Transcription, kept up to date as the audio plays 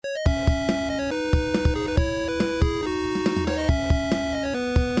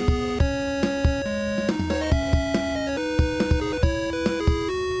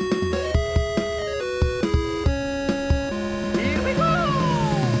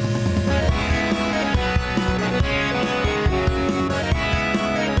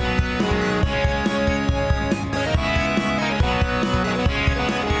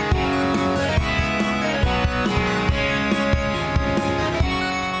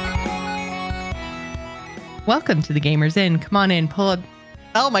Welcome to the Gamers Inn. Come on in, pull up.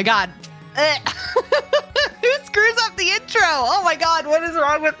 Oh my god. Who screws up the intro? Oh my god, what is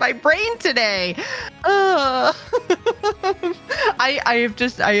wrong with my brain today? I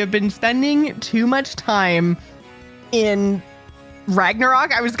have been spending too much time in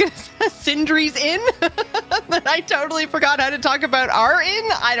Ragnarok. I was gonna say Sindri's Inn, but I totally forgot how to talk about our inn.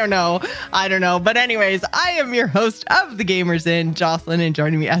 I don't know. But anyways, I am your host of the Gamers Inn, Jocelyn, and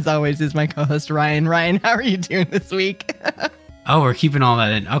joining me as always is my co-host Ryan. Ryan, how are you doing this week? Oh, we're keeping all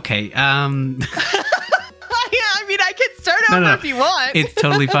that in. Okay. Yeah, I mean, I can start over if you want. It's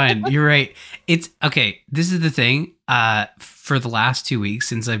totally fine. You're right. It's okay. This is the thing. For the last 2 weeks,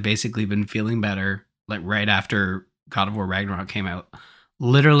 since I've basically been feeling better, like right after God of War Ragnarok came out,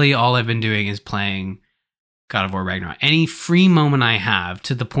 literally all I've been doing is playing God of War Ragnarok. Any free moment I have,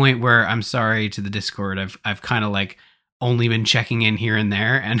 to the point where, I'm sorry to the Discord, I've kind of like only been checking in here and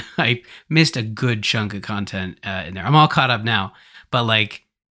there, and I missed a good chunk of content in there. I'm all caught up now, but like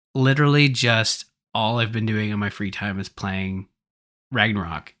literally just all I've been doing in my free time is playing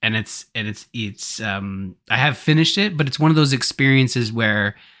Ragnarok, and it's I have finished it, but it's one of those experiences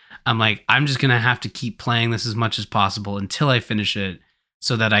where I'm like, I'm just gonna have to keep playing this as much as possible until I finish it,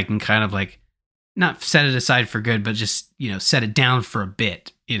 so that I can kind of like not set it aside for good, but just, you know, set it down for a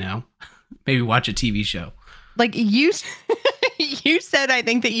bit, you know, maybe watch a TV show. Like you said, I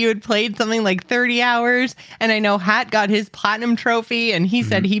think that you had played something like 30 hours, and I know Hat got his platinum trophy, and he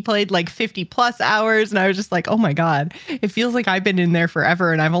said he played like 50 plus hours, and I was just like, oh my god, it feels like I've been in there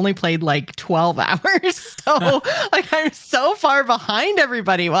forever, and I've only played like 12 hours. So like I'm so far behind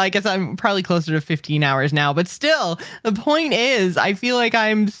everybody. Well, I guess I'm probably closer to 15 hours now, but still, the point is, I feel like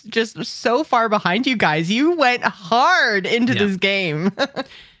I'm just so far behind you guys. You went hard into this game.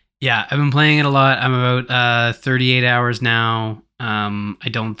 Yeah, I've been playing it a lot. I'm about 38 hours now. I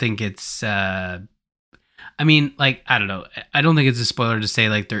don't think it's... I mean, like, I don't know. I don't think it's a spoiler to say,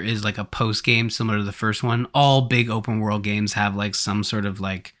 like, there is, like, a post-game similar to the first one. All big open-world games have, like, some sort of,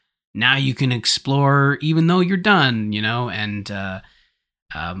 like, now you can explore even though you're done, you know? And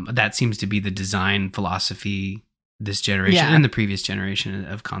that seems to be the design philosophy this generation and the previous generation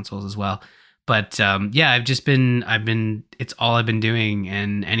of consoles as well. But yeah, it's all I've been doing.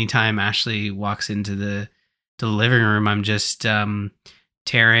 And anytime Ashley walks into the living room, I'm just tearing,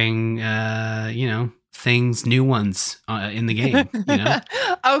 new ones in the game, you know?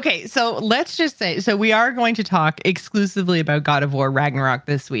 Okay, so let's just say, we are going to talk exclusively about God of War Ragnarok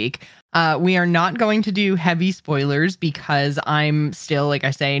this week. We are not going to do heavy spoilers because I'm still, like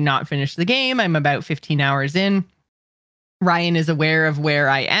I say, not finished the game. I'm about 15 hours in. Ryan is aware of where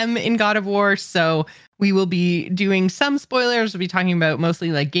I am in God of War, so we will be doing some spoilers. We'll be talking about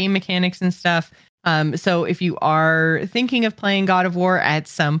mostly like game mechanics and stuff. So if you are thinking of playing God of War at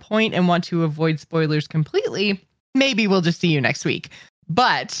some point and want to avoid spoilers completely, maybe we'll just see you next week.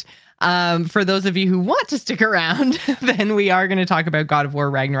 But for those of you who want to stick around, then we are going to talk about God of War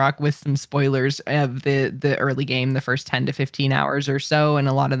Ragnarok with some spoilers of the early game, the first 10 to 15 hours or so, and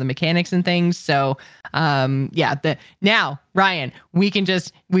a lot of the mechanics and things. So now, Ryan,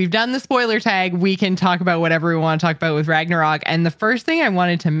 we've done the spoiler tag. We can talk about whatever we want to talk about with Ragnarok. And the first thing I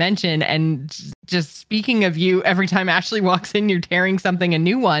wanted to mention, and just speaking of you, every time Ashley walks in, you're tearing something, a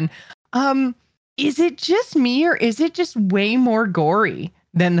new one. Is it just me, or is it just way more gory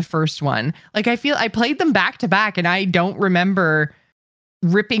than the first one? Like, I feel I played them back to back and I don't remember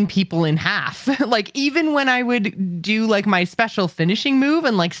ripping people in half. Like, even when I would do like my special finishing move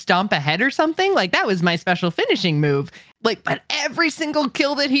and like stomp a head or something, like that was my special finishing move. Like, but every single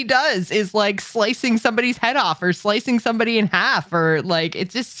kill that he does is like slicing somebody's head off or slicing somebody in half, or like, it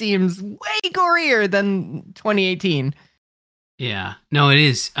just seems way gorier than 2018. Yeah, no, it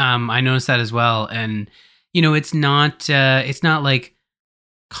is. I noticed that as well. And, you know, it's not like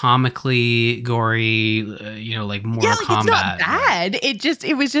comically gory, like Mortal Kombat. It's not bad.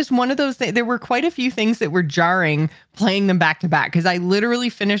 It was just one of those things. There were quite a few things that were jarring playing them back to back, because I literally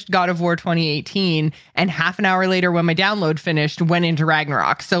finished God of War 2018 and half an hour later when my download finished went into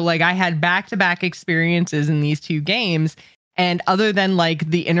Ragnarok. So like I had back to back experiences in these two games, and other than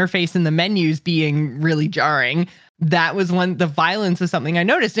like the interface and the menus being really jarring, that was the violence was something I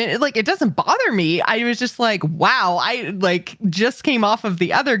noticed. And it doesn't bother me. I was just like, wow, I like just came off of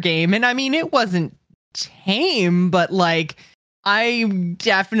the other game. And I mean, it wasn't tame, but like, I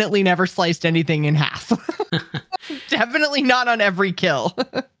definitely never sliced anything in half. Definitely not on every kill.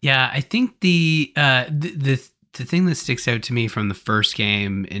 Yeah, I think the thing that sticks out to me from the first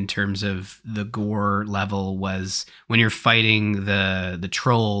game in terms of the gore level was when you're fighting the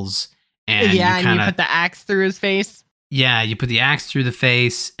trolls. And you put the axe through his face. Yeah, you put the axe through the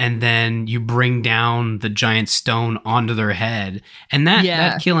face, and then you bring down the giant stone onto their head. And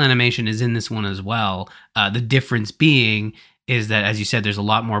that kill animation is in this one as well. The difference being is that, as you said, there's a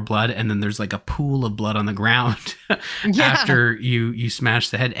lot more blood, and then there's like a pool of blood on the ground after you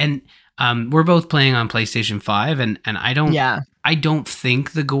smash the head. And we're both playing on PlayStation 5, and I don't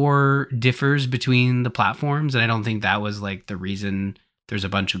think the gore differs between the platforms, and I don't think that was like the reason there's a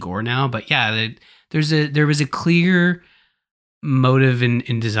bunch of gore now. But yeah, there was a clear motive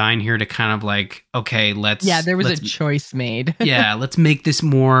in design here to kind of like, okay, there was a choice made. Yeah, let's make this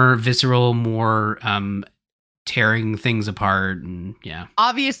more visceral, more tearing things apart. And yeah,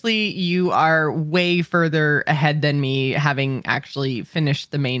 obviously you are way further ahead than me, having actually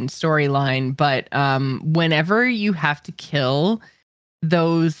finished the main storyline, but whenever you have to kill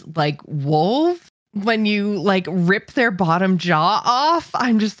those like wolves, when you like rip their bottom jaw off,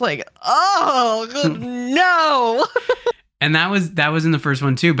 I'm just like, oh no. And that was in the first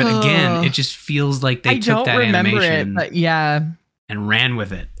one too, but again, it just feels like they took that animation and ran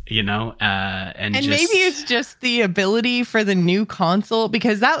with it, you know? And maybe it's just the ability for the new console,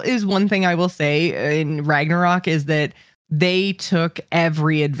 because that is one thing I will say in Ragnarok is that they took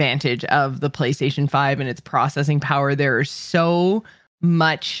every advantage of the PlayStation 5 and its processing power. There is so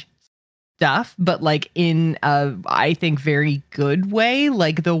much stuff, but like in a, I think, very good way.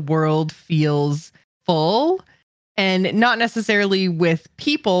 Like the world feels full, and not necessarily with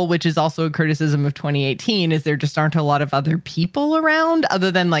people, which is also a criticism of 2018, is there just aren't a lot of other people around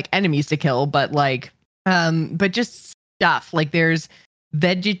other than like enemies to kill, but like but just stuff. Like there's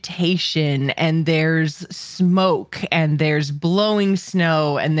vegetation, and there's smoke, and there's blowing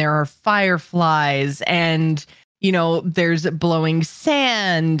snow, and there are fireflies, and you know, there's blowing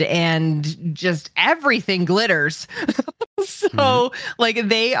sand, and just everything glitters. So like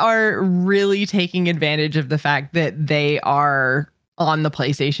they are really taking advantage of the fact that they are on the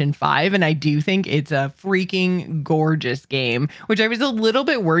PlayStation 5. And I do think it's a freaking gorgeous game, which I was a little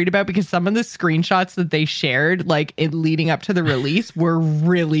bit worried about because some of the screenshots that they shared, like leading up to the release, were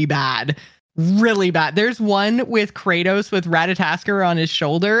really bad. Really bad. There's one with Kratos with Ratatasker on his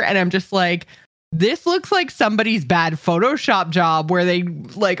shoulder, and I'm just like, this looks like somebody's bad Photoshop job where they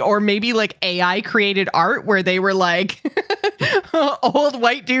like, or maybe like AI created art where they were like old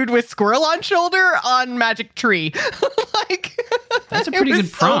white dude with squirrel on shoulder on magic tree. Like that's a pretty good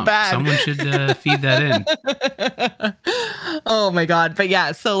prompt. Someone should feed that in. Oh my God. But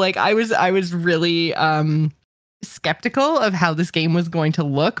yeah, so like I was really skeptical of how this game was going to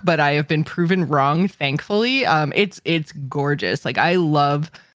look, but I have been proven wrong, thankfully. It's gorgeous. Like I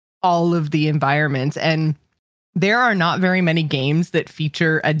love all of the environments, and there are not very many games that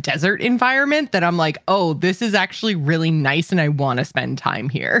feature a desert environment that I'm like, oh, this is actually really nice and I want to spend time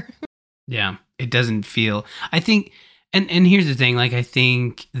here. Yeah, it doesn't feel, I think, and here's the thing, like I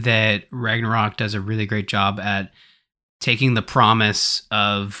think that Ragnarok does a really great job at taking the promise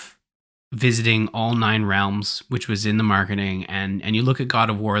of visiting all 9 realms, which was in the marketing, and you look at God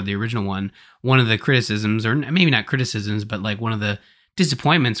of War, the original one of the criticisms, or maybe not criticisms, but like one of the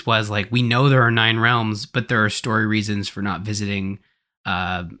disappointments was like, we know there are 9 realms, but there are story reasons for not visiting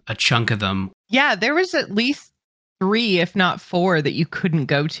a chunk of them. Yeah, there was at least 3, if not 4, that you couldn't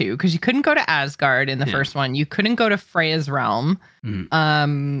go to, because you couldn't go to Asgard in the first one. You couldn't go to Freya's realm.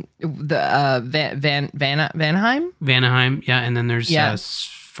 The Vanaheim, yeah, and then there's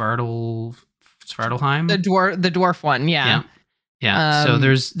Svartalheim, the dwarf one, yeah. So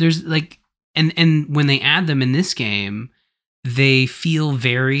there's like, and when they add them in this game, they feel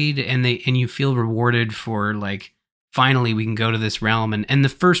varied, and you feel rewarded for like, finally we can go to this realm, and the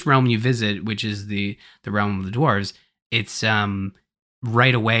first realm you visit, which is the realm of the dwarves, it's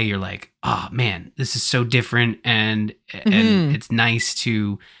right away you're like, oh man, this is so different, and it's nice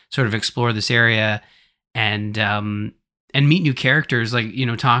to sort of explore this area and meet new characters. Like, you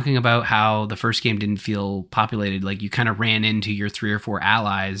know, talking about how the first game didn't feel populated, like you kind of ran into your 3 or 4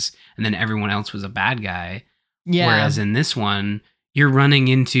 allies and then everyone else was a bad guy. Yeah. Whereas in this one, you're running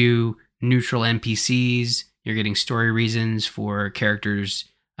into neutral NPCs. You're getting story reasons for characters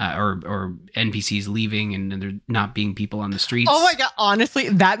or NPCs leaving and there not being people on the streets. Oh my God. Honestly,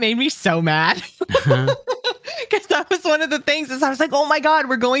 that made me so mad. Because that was one of the things is I was like, oh my God,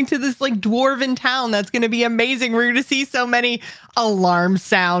 we're going to this like dwarven town. That's going to be amazing. We're going to see so many alarms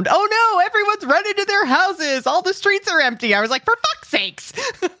sound. Oh no, everyone's running to their houses. All the streets are empty. I was like, for fuck's sakes.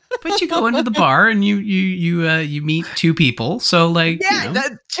 But you go into the bar and you meet 2 people. So like, yeah, you know.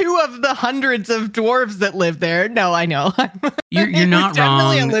 2 of the hundreds of dwarves that live there. No, I know. You're not wrong.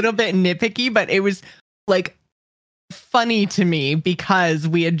 Definitely a little bit nitpicky, but it was like funny to me because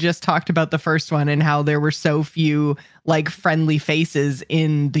we had just talked about the first one and how there were so few like friendly faces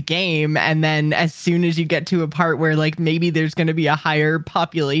in the game, and then as soon as you get to a part where like maybe there's going to be a higher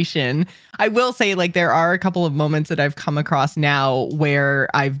population, I will say like there are a couple of moments that I've come across now where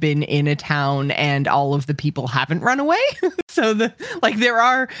I've been in a town and all of the people haven't run away. So there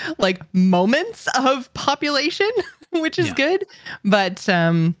are like moments of population, which is good, but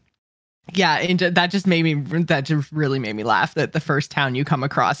yeah, and that just really made me laugh that the first town you come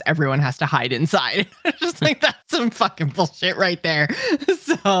across, everyone has to hide inside. Just like, that's some fucking bullshit right there.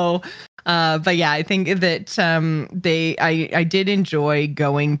 So, but yeah, I think that I did enjoy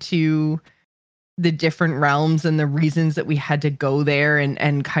going to the different realms and the reasons that we had to go there,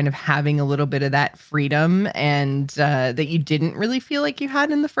 and kind of having a little bit of that freedom and that you didn't really feel like you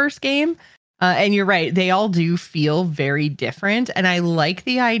had in the first game. And you're right, they all do feel very different. And I like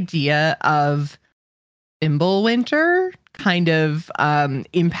the idea of Fimbulwinter kind of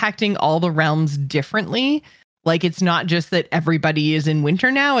impacting all the realms differently. Like, it's not just that everybody is in winter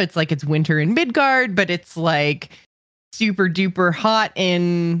now. It's like it's winter in Midgard, but it's like super duper hot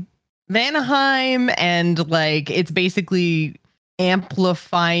in Vanaheim. And like, it's basically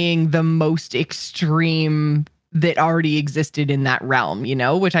amplifying the most extreme that already existed in that realm, you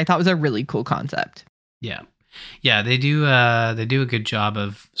know, which I thought was a really cool concept. Yeah. They do a good job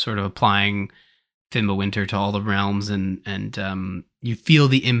of sort of applying Fimbulwinter to all the realms, and you feel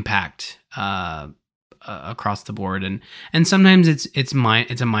the impact across the board, and sometimes it's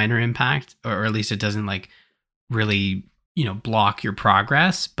a minor impact, or at least it doesn't like really, you know, block your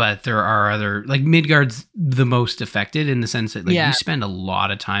progress. But there are other, like, Midgard's the most affected in the sense that like you spend a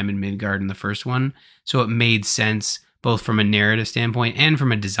lot of time in Midgard in the first one. So it made sense both from a narrative standpoint and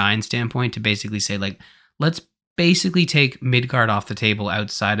from a design standpoint to basically say, like, let's basically take Midgard off the table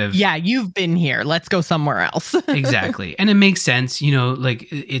outside of... Yeah, you've been here. Let's go somewhere else. Exactly. And it makes sense, you know, like,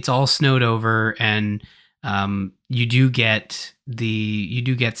 it's all snowed over, and you do get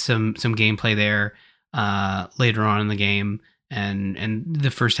some gameplay there later on in the game, and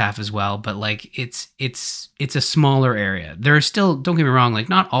the first half as well, but like it's a smaller area. There are still, don't get me wrong, like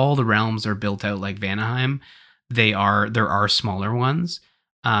not all the realms are built out like Vanaheim. There are smaller ones,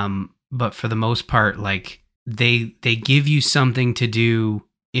 but for the most part, like they give you something to do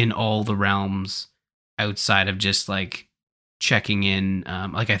in all the realms outside of just like checking in.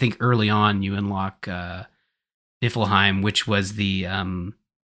 Like, I think early on you unlock Niflheim, which was the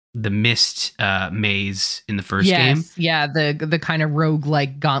mist maze in the first game. Yeah, the kind of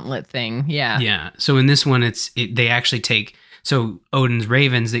roguelike gauntlet thing. Yeah. So in this one, they actually take, so Odin's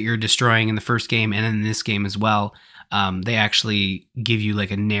ravens that you're destroying in the first game and in this game as well, they actually give you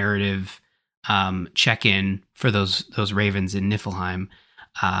like a narrative check-in for those ravens in Niflheim.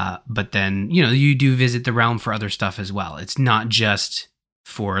 But then, you know, you do visit the realm for other stuff as well. It's not just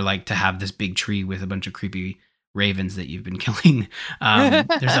for like to have this big tree with a bunch of creepy ravens that you've been killing.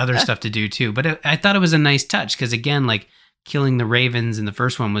 There's other stuff to do too, but I thought it was a nice touch because, again, like, killing the ravens in the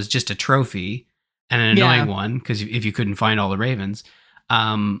first one was just a trophy and an annoying one because if you couldn't find all the ravens,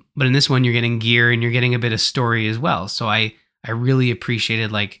 but in this one you're getting gear and you're getting a bit of story as well. So I really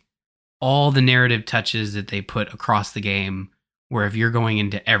appreciated like all the narrative touches that they put across the game, where if you're going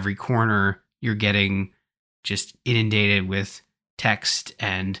into every corner, you're getting just inundated with text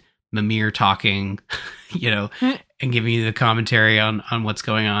and Mimir talking, you know, and giving you the commentary on what's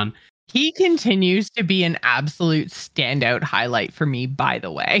going on. He continues to be an absolute standout highlight for me, by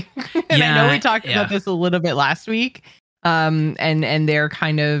the way. And I know we talked about this a little bit last week, and their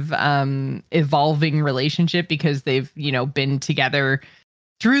kind of evolving relationship, because they've, you know, been together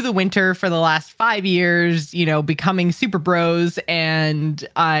through the winter for the last 5 years, you know, becoming super bros. And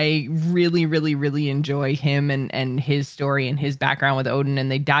I really, really, really enjoy him and his story and his background with Odin.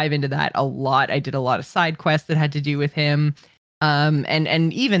 And they dive into that a lot. I did a lot of side quests that had to do with him.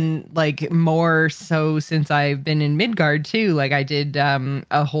 And even like more so since I've been in Midgard too. Like, I did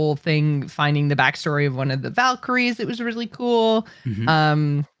a whole thing finding the backstory of one of the Valkyries. It was really cool.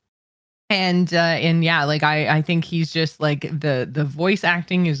 Mm-hmm. And yeah, like I think he's just like the voice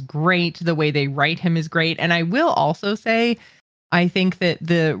acting is great. The way they write him is great. And I will also say, I think that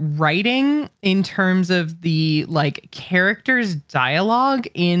the writing in terms of the like characters' dialogue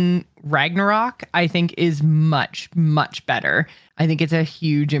in Ragnarok, I think is much, much better. I think it's a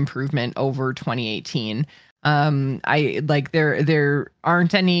huge improvement over 2018. I like there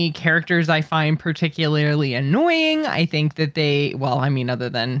aren't any characters I find particularly annoying. I think that other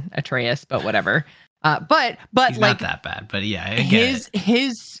than Atreus, but whatever. But he's like, not that bad, but yeah, I get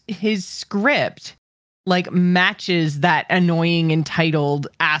his script like matches that annoying entitled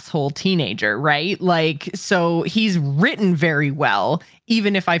asshole teenager, right? Like, so he's written very well,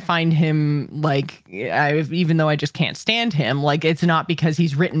 even if I find him like, even though I just can't stand him, like it's not because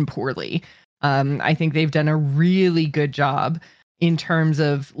he's written poorly. I think they've done a really good job in terms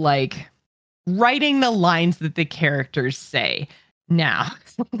of like writing the lines that the characters say. Now,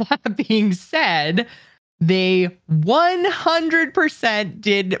 that being said, they 100%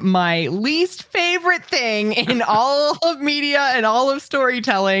 did my least favorite thing in all of media and all of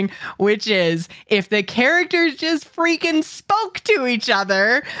storytelling, which is if the characters just freaking spoke to each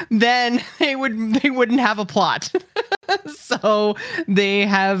other, then they wouldn't have a plot. So they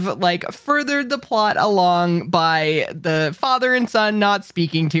have like furthered the plot along by the father and son not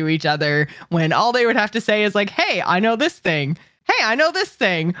speaking to each other when all they would have to say is like, hey, I know this thing. Hey, I know this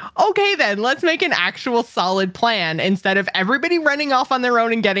thing. Okay, then let's make an actual solid plan instead of everybody running off on their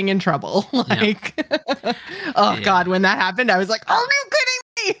own and getting in trouble. Like, God, when that happened, I was like, are you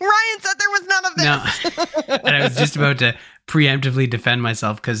kidding me? Ryan said there was none of this. No. And I was just about to preemptively defend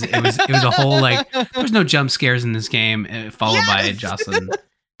myself because it was a whole like, there's no jump scares in this game, followed by Jocelyn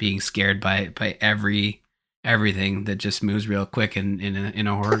being scared by everything that just moves real quick in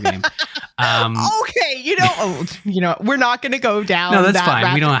a horror game. Okay, we're not going to go down. No, that's that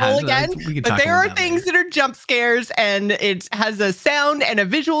fine. We don't have to again. We can but talk there are about things later. that are jump scares, and it has a sound and a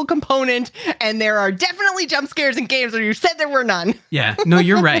visual component. And there are definitely jump scares in games where you said there were none. Yeah, no,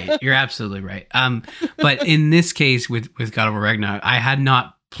 you're right. You're absolutely right. But in this case with God of War Ragnarok, I had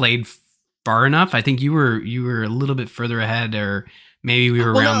not played far enough. I think you were a little bit further ahead, or maybe we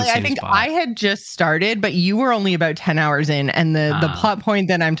were around the same I think spot. I had just started, but you were only about 10 hours in. And the plot point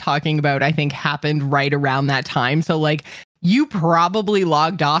that I'm talking about, I think, happened right around that time. So, like, you probably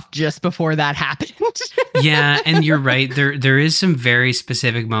logged off just before that happened. Yeah, and you're right. There is some very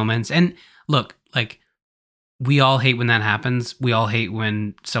specific moments. And look, like, we all hate when that happens. We all hate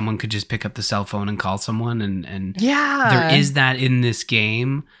when someone could just pick up the cell phone and call someone. And yeah, there is that in this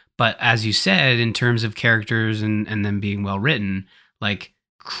game. But as you said, in terms of characters and them being well written, like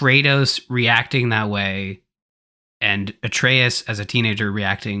Kratos reacting that way and Atreus as a teenager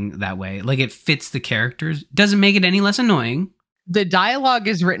reacting that way, like it fits the characters. Doesn't make it any less annoying. The dialogue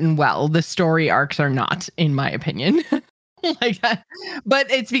is written well. The story arcs are not, in my opinion. Like that.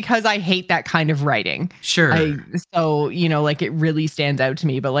 But it's because I hate that kind of writing. Sure. So, like it really stands out to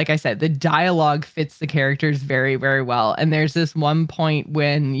me. But like I said, the dialogue fits the characters very, very well. And there's this one point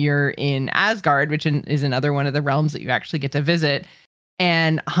when you're in Asgard, which is another one of the realms that you actually get to visit.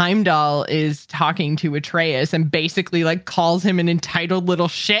 And Heimdall is talking to Atreus and basically like calls him an entitled little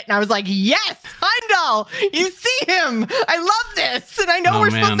shit. And I was like, yes, Heimdall, you see him. I love this. And I know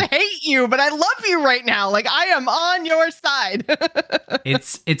we're supposed to hate you, but I love you right now. Like I am on your side.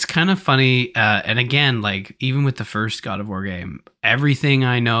 It's kind of funny. And again, like even with the first God of War game, everything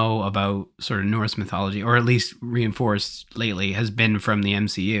I know about sort of Norse mythology, or at least reinforced lately, has been from the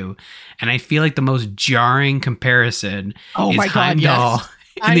MCU. And I feel like the most jarring comparison is Heimdall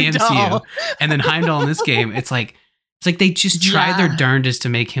in the MCU. And then Heimdall in this game, it's like they just tried their darndest to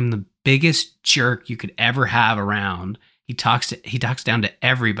make him the biggest jerk you could ever have around. He talks down to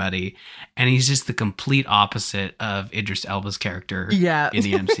everybody, and he's just the complete opposite of Idris Elba's character in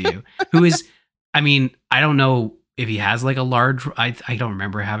the MCU, who is, I mean, I don't know if he has like a large, I don't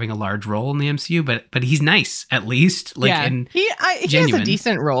remember having a large role in the MCU, but he's nice at least. Like, and he has a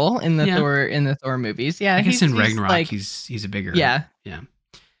decent role in the Thor movies. Yeah, I guess in Ragnarok he's a bigger. Yeah.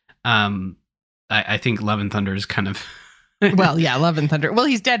 I think Love and Thunder is kind of. Well, yeah, Love and Thunder. Well,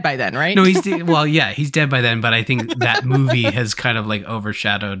 he's dead by then, right? No, he's dead by then. But I think that movie has kind of like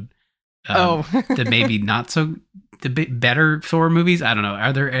overshadowed. The maybe not so. The better Thor movies. I don't know.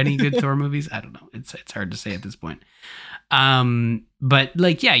 Are there any good Thor movies? I don't know. It's hard to say at this point. But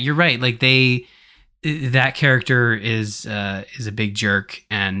like, yeah, you're right. Like that character is a big jerk,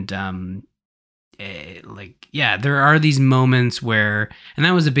 and there are these moments where, and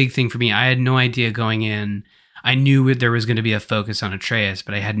that was a big thing for me. I had no idea going in. I knew there was going to be a focus on Atreus,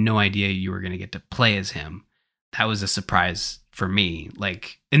 but I had no idea you were going to get to play as him. That was a surprise for me.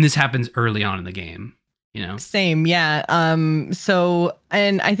 Like, and this happens early on in the game. Same. Yeah. So,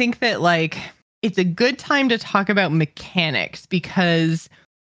 and I think that like, it's a good time to talk about mechanics, because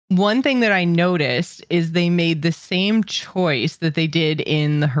one thing that I noticed is they made the same choice that they did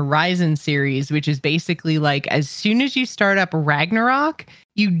in the Horizon series, which is basically like, as soon as you start up Ragnarok,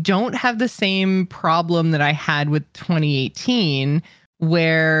 you don't have the same problem that I had with 2018,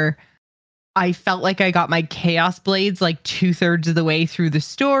 where I felt like I got my Chaos Blades like 2/3 of the way through the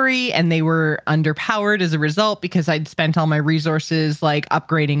story, and they were underpowered as a result because I'd spent all my resources like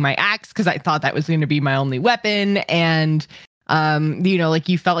upgrading my axe because I thought that was going to be my only weapon. And like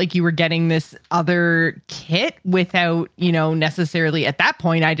you felt like you were getting this other kit without, necessarily at that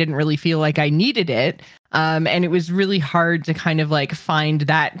point, I didn't really feel like I needed it. And it was really hard to kind of like find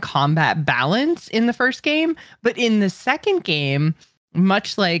that combat balance in the first game. But in the second game,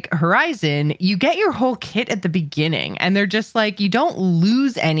 much like Horizon, you get your whole kit at the beginning, and they're just like, you don't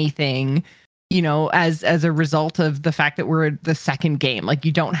lose anything, as a result of the fact that we're the second game. Like,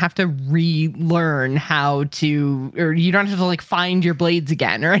 you don't have to relearn how to, or you don't have to like find your blades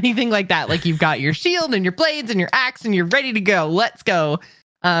again or anything like that. Like, you've got your shield and your blades and your axe and you're ready to go. Let's go.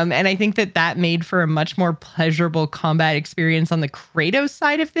 And I think that made for a much more pleasurable combat experience on the Kratos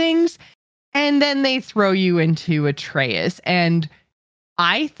side of things. And then they throw you into Atreus, and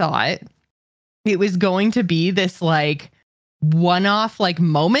I thought it was going to be this like one-off like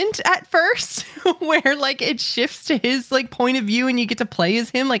moment at first where like it shifts to his like point of view and you get to play as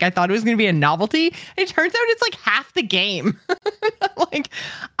him. Like, I thought it was going to be a novelty. It turns out it's like half the game. Like,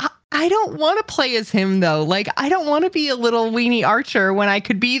 I don't want to play as him though. Like, I don't want to be a little weenie archer when I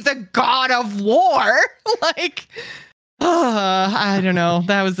could be the God of War. Like, I don't know.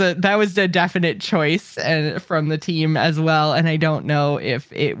 That was a definite choice and from the team as well, and I don't know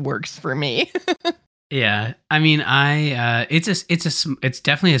if it works for me. Yeah, I mean, it's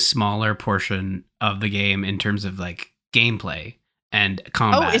definitely a smaller portion of the game in terms of like gameplay and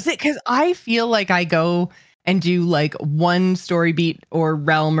combat. Oh, is it? Because I feel like I go and do like one story beat or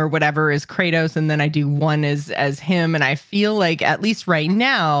realm or whatever as Kratos, and then I do one as him, and I feel like at least right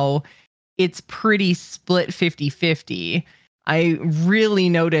now, it's pretty split 50-50. I really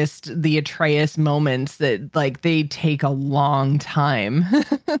noticed the Atreus moments that like they take a long time.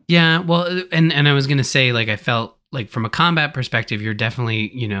 Yeah, well, and I was going to say, like, I felt like from a combat perspective, you're definitely,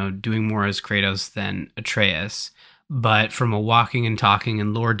 doing more as Kratos than Atreus. But from a walking and talking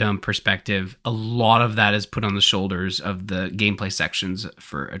and lore dump perspective, a lot of that is put on the shoulders of the gameplay sections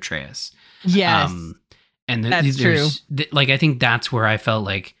for Atreus. Yes. And that's true. Like, I think that's where I felt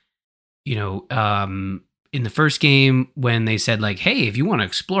like, in the first game when they said like, hey, if you want to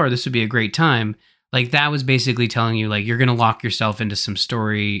explore, this would be a great time. Like, that was basically telling you like, you're going to lock yourself into some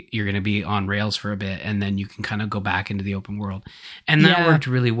story. You're going to be on rails for a bit, and then you can kind of go back into the open world. And that worked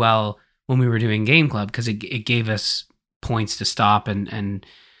really well when we were doing Game Club, because it gave us points to stop and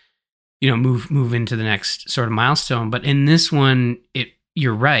move into the next sort of milestone. But in this one,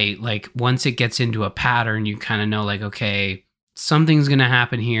 you're right. Like, once it gets into a pattern, you kind of know like, okay, something's going to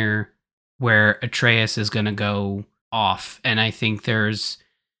happen here where Atreus is going to go off. And I think there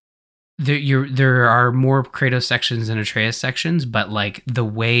are more Kratos sections than Atreus sections, but like the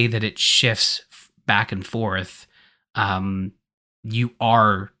way that it shifts back and forth, you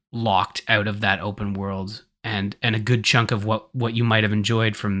are locked out of that open world, and a good chunk of what you might have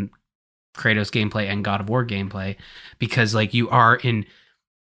enjoyed from Kratos gameplay and God of War gameplay, because like you are in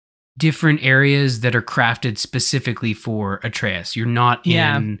different areas that are crafted specifically for Atreus. You're not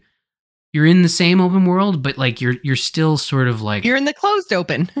in... You're in the same open world, but like you're still sort of like, you're in the closed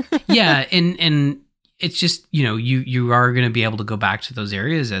open. Yeah, and it's just, you are going to be able to go back to those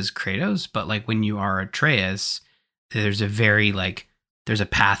areas as Kratos, but like when you are Atreus, there's a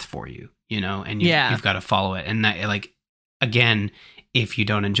path for you, and you've got to follow it. And that, like, again, if you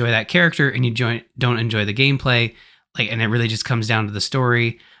don't enjoy that character and you don't enjoy the gameplay, like, and it really just comes down to the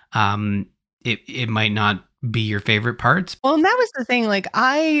story, it might not be your favorite parts. Well, and that was the thing, like,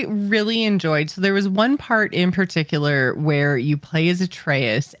 I really enjoyed. So there was one part in particular where you play as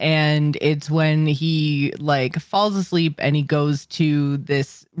Atreus, and it's when he like falls asleep and he goes to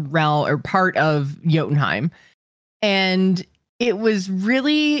this realm or part of Jotunheim. And it was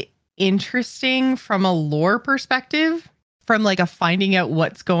really interesting from a lore perspective, from like a finding out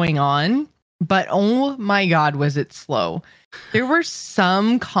what's going on. But oh my God, was it slow. There were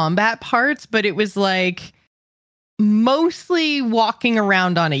some combat parts, but it was like mostly walking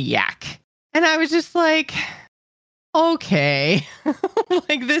around on a yak. And I was just like, okay,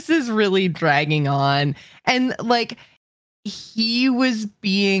 like this is really dragging on. And like, he was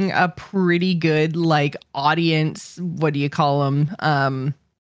being a pretty good like audience, what do you call them?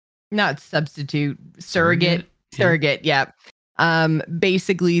 Not substitute, surrogate, yeah.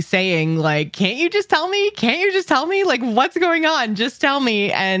 Basically saying like, can't you just tell me like what's going on, just tell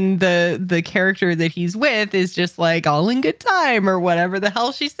me. And the character that he's with is just like all in good time or whatever the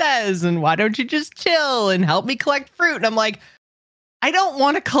hell she says, and why don't you just chill and help me collect fruit. And I'm like, I don't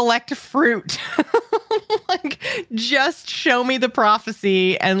want to collect fruit. Like, just show me the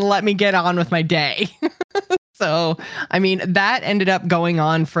prophecy and let me get on with my day. So, I mean, that ended up going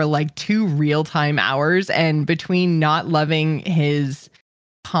on for like 2 real-time hours, and between not loving his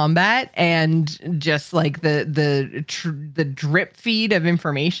combat and just like the drip feed of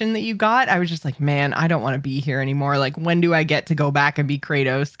information that you got, I was just like, man, I don't want to be here anymore. Like, when do I get to go back and be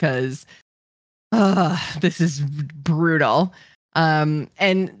Kratos? Because this is brutal.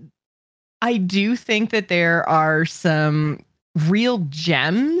 And I do think that there are some real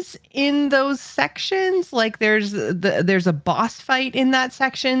gems in those sections. Like there's a boss fight in that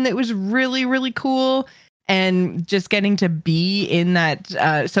section that was really, really cool. And just getting to be in that.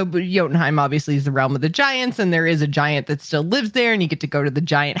 So Jotunheim obviously is the realm of the giants, and there is a giant that still lives there, and you get to go to the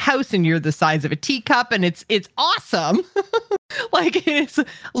giant house, and you're the size of a teacup, and it's awesome. Like, it's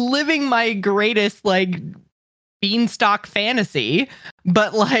living my greatest like beanstalk fantasy.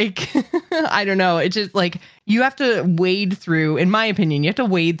 But like, I don't know. It's just like you have to wade through, in my opinion, you have to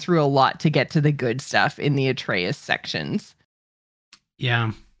wade through a lot to get to the good stuff in the Atreus sections.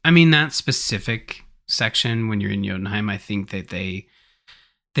 Yeah. I mean, that specific section when you're in Jotunheim, I think that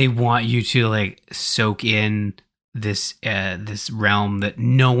they want you to like soak in this realm that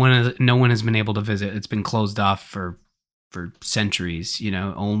no one has been able to visit. It's been closed off for centuries,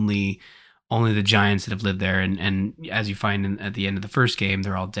 only the giants that have lived there, and as you find at the end of the first game,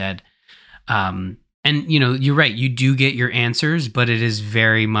 they're all dead. And you're right, you do get your answers, but it is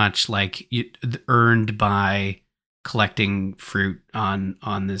very much like earned by collecting fruit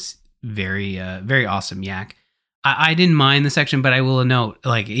on this very very awesome yak. I didn't mind the section, but I will note,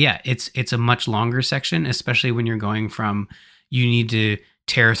 like, yeah, it's a much longer section, especially when you're going from, you need to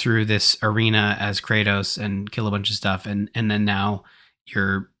tear through this arena as Kratos and kill a bunch of stuff, and then now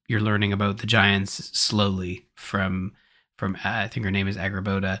you're learning about the giants slowly from I think her name is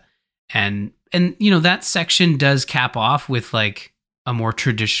Agraboda, and that section does cap off with like a more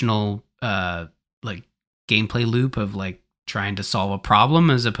traditional like gameplay loop of like trying to solve a problem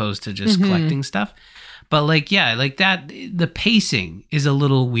as opposed to just collecting stuff. But like, yeah, like that, the pacing is a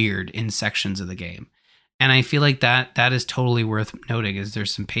little weird in sections of the game. And I feel like that is totally worth noting, is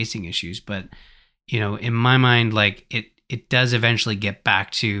there's some pacing issues, but in my mind, like it does eventually get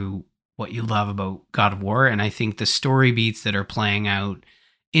back to what you love about God of War. And I think the story beats that are playing out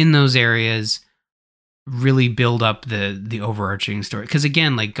in those areas really build up the overarching story. Because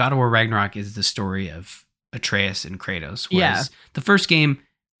again, like God of War Ragnarok is the story of Atreus and Kratos, whereas the first game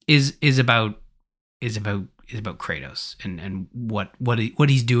is about Kratos and what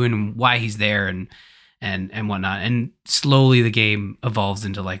he's doing and why he's there and whatnot. And slowly the game evolves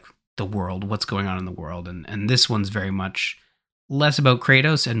into like the world, what's going on in the world. And this one's very much less about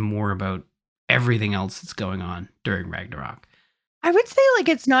Kratos and more about everything else that's going on during Ragnarok. I would say like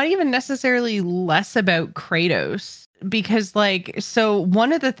it's not even necessarily less about Kratos, because like, so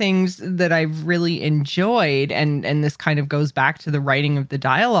one of the things that I've really enjoyed, and this kind of goes back to the writing of the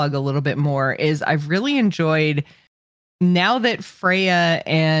dialogue a little bit more, is I've really enjoyed, now that Freya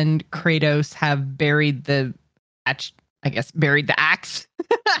and Kratos have buried the axe,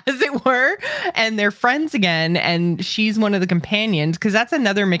 as it were, and they're friends again, and she's one of the companions, because that's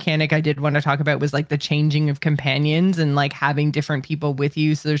another mechanic I did want to talk about, was like the changing of companions and like having different people with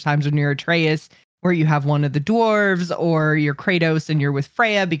you. So there's times when you're Atreus where you have one of the dwarves, or you're Kratos and you're with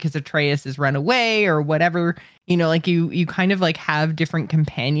Freya because Atreus has run away or whatever, like you kind of like have different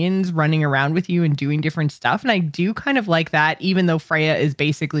companions running around with you and doing different stuff. And I do kind of like that, even though Freya is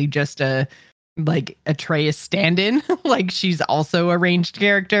basically just a like Atreus stand-in. Like, she's also a ranged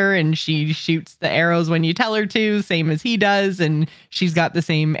character, and she shoots the arrows when you tell her to, same as he does, and she's got the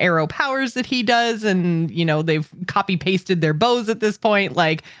same arrow powers that he does, and they've copy pasted their bows at this point.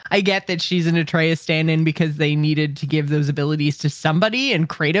 Like, I get that she's an Atreus stand-in because they needed to give those abilities to somebody, and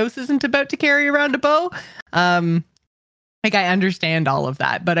Kratos isn't about to carry around a bow. Like, I understand all of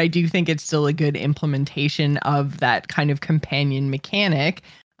that, but I do think it's still a good implementation of that kind of companion mechanic.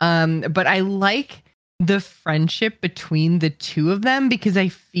 But I like the friendship between the two of them, because I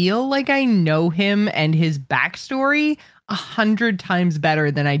feel like I know him and his backstory 100 times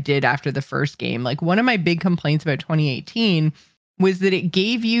better than I did after the first game. Like, one of my big complaints about 2018 was that it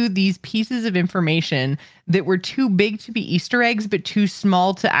gave you these pieces of information that were too big to be Easter eggs, but too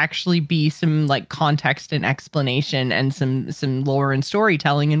small to actually be some like context and explanation and some lore and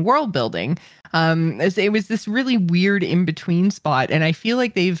storytelling and world building. It was this really weird in-between spot. And I feel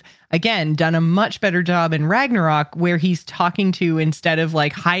like they've, again, done a much better job in Ragnarok, where he's talking to, instead of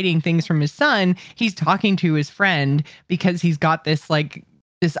like hiding things from his son, he's talking to his friend, because he's got this like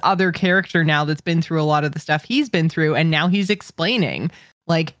this other character now that's been through a lot of the stuff he's been through, and now he's explaining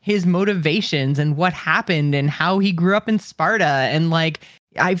like his motivations and what happened and how he grew up in Sparta. And like,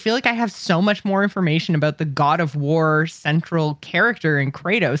 I feel like I have so much more information about the God of War central character in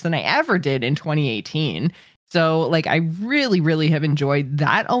Kratos than I ever did in 2018. So like, I really, really have enjoyed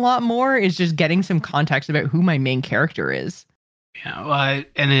that a lot more, is just getting some context about who my main character is. Yeah, well,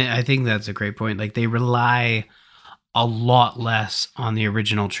 I think that's a great point. Like, they rely a lot less on the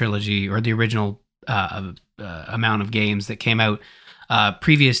original trilogy or the original amount of games that came out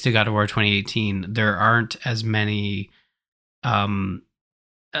previous to God of War 2018. There aren't as many. Like,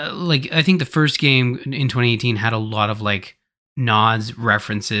 I think the first game in 2018 had a lot of like nods,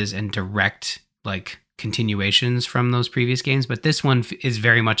 references, and direct like continuations from those previous games, but this one is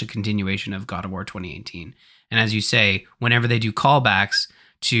very much a continuation of God of War 2018. And as you say, whenever they do callbacks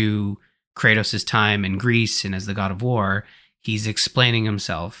to Kratos' time in Greece and as the God of War, he's explaining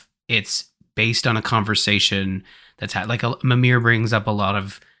himself. It's based on a conversation that's had, like, Mimir brings up a lot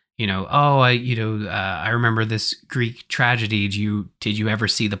of, I remember this Greek tragedy. Did you ever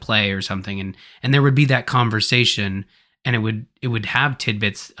see the play or something? And there would be that conversation, and it would have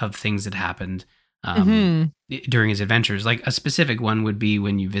tidbits of things that happened during his adventures. Like, a specific one would be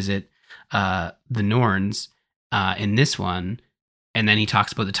when you visit the Norns in this one, and then he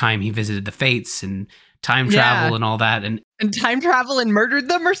talks about the time he visited the Fates and time travel and all that, and time travel and murdered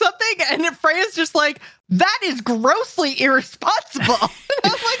them or something. And Freya's just like, that is grossly irresponsible. I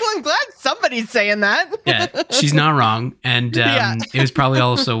was like, well, I'm glad somebody's saying that. Yeah, she's not wrong. And it was probably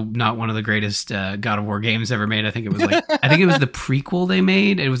also not one of the greatest God of War games ever made. I think it was the prequel they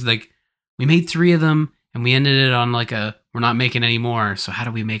made. It was like, we made 3 of them and we ended it on like we're not making any more. So how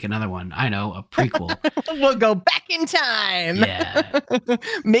do we make another one? I know, a prequel. We'll go back in time. Yeah.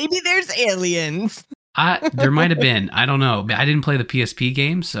 Maybe there's aliens. There might have been. I don't know. I didn't play the PSP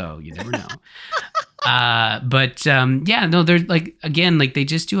game, so you never know. They're like, again, like, they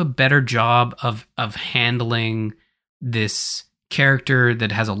just do a better job of handling this character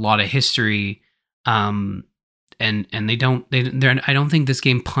that has a lot of history. And I don't think this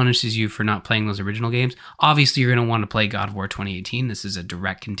game punishes you for not playing those original games. Obviously, you're going to want to play God of War 2018. This is a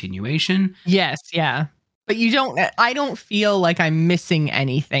direct continuation. Yes, yeah. But I don't feel like I'm missing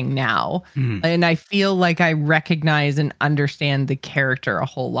anything now. And I feel like I recognize and understand the character a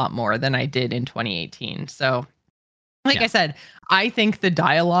whole lot more than I did in 2018. So, I said, I think the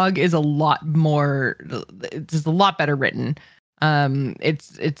dialogue is it's a lot better written.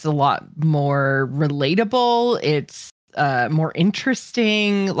 It's a lot more relatable. It's more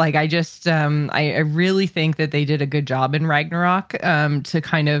interesting. Like, I just, I really think that they did a good job in Ragnarok to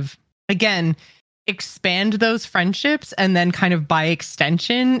kind of, again, expand those friendships, and then kind of by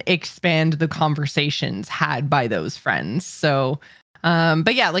extension expand the conversations had by those friends. So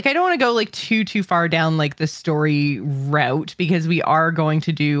but yeah, like, I don't want to go like too far down like the story route, because we are going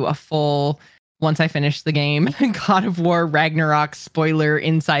to do a full, once I finish the game, God of War Ragnarok spoiler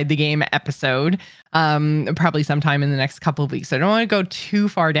inside the game episode, probably sometime in the next couple of weeks. So I don't want to go too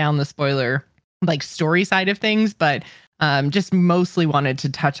far down the spoiler like story side of things, but just mostly wanted to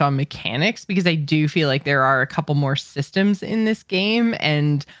touch on mechanics, because I do feel like there are a couple more systems in this game.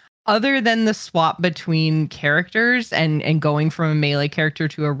 And other than the swap between characters and going from a melee character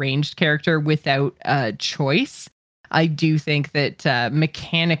to a ranged character without a choice, I do think that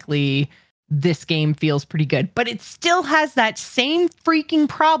mechanically this game feels pretty good. But it still has that same freaking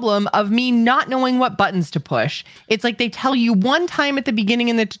problem of me not knowing what buttons to push. It's like they tell you one time at the beginning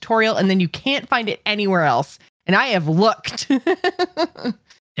in the tutorial, and then you can't find it anywhere else. And I have looked.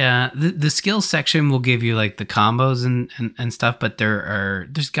 Yeah, the skills section will give you like the combos and stuff, but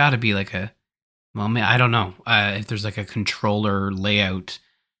there's got to be like I don't know if there's like a controller layout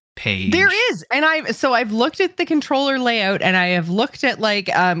page. There is, and I've looked at the controller layout, and I have looked at like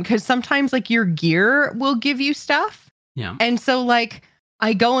because sometimes like your gear will give you stuff. Yeah, and so like,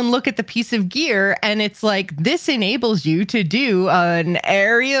 I go and look at the piece of gear, and it's like, this enables you to do an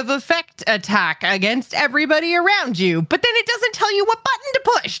area of effect attack against everybody around you. But then it doesn't tell you what button to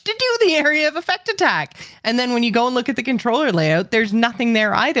push to do the area of effect attack. And then when you go and look at the controller layout, there's nothing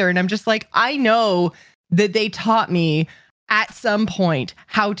there either. And I'm just like, I know that they taught me at some point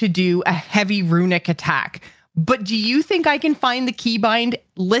how to do a heavy runic attack. But do you think I can find the keybind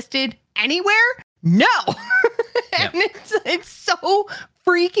listed anywhere? No. Yep. And it's so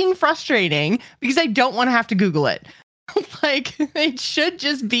freaking frustrating, because I don't want to have to Google it. Like, it should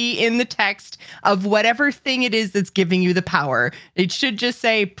just be in the text of whatever thing it is that's giving you the power. It should just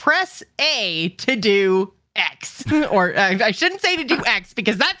say, press A to do X. Or I shouldn't say to do X,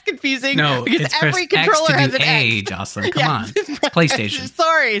 because that's confusing. No, because it's every press controller X to has an A, X. Jocelyn. Come on. It's PlayStation.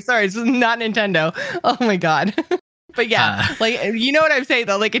 Sorry. It's not Nintendo. Oh my God. But yeah, like, you know what I'm saying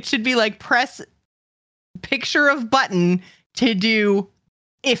though? Like, it should be like press picture of button to do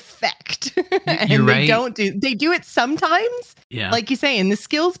effect. And You're they right. they do it sometimes. Yeah. Like you say, in the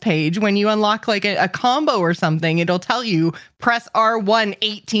skills page, when you unlock like a combo or something, it'll tell you press R1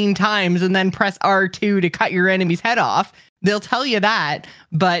 18 times and then press R2 to cut your enemy's head off. They'll tell you that.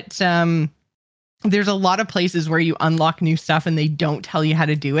 But there's a lot of places where you unlock new stuff and they don't tell you how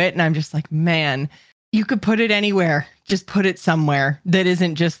to do it. And I'm just like, man, you could put it anywhere. Just put it somewhere that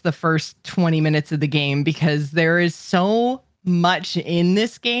isn't just the first 20 minutes of the game, because there is so much in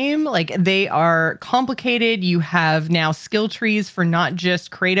this game. Like, they are complicated. You have now skill trees for not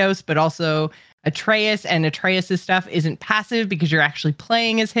just Kratos, but also Atreus, and Atreus's stuff isn't passive because you're actually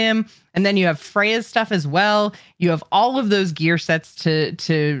playing as him. And then you have Freya's stuff as well. You have all of those gear sets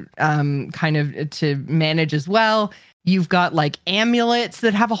to kind of to manage as well. You've got like amulets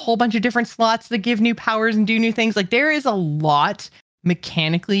that have a whole bunch of different slots that give new powers and do new things. Like, there is a lot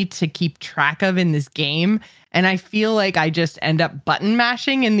mechanically to keep track of in this game. And I feel like I just end up button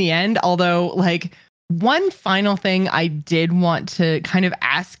mashing in the end. Although, like, one final thing I did want to kind of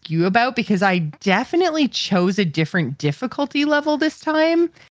ask you about, because I definitely chose a different difficulty level this time.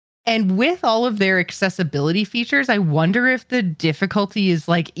 And with all of their accessibility features, I wonder if the difficulty is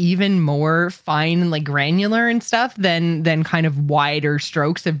like even more fine and like granular and stuff than kind of wider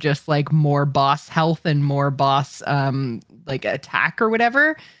strokes of just like more boss health and more boss like attack or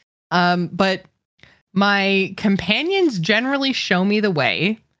whatever. But my companions generally show me the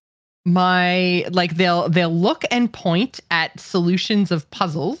way. They'll look and point at solutions of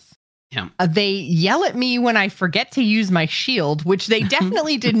puzzles. Yeah. They yell at me when I forget to use my shield, which they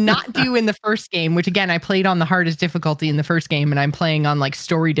definitely did not do in the first game, which again, I played on the hardest difficulty in the first game, and I'm playing on like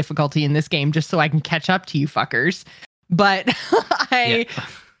story difficulty in this game just so I can catch up to you fuckers. But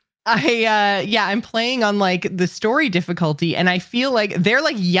I'm playing on like the story difficulty, and I feel like they're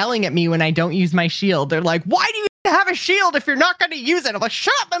like yelling at me when I don't use my shield. They're like, "Why do you have a shield if you're not going to use it?" I'm like,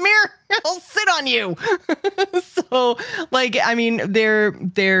 "Shut up, Amir! I'll sit on you." So, like, I mean,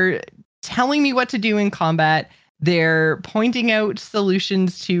 they're telling me what to do in combat. They're pointing out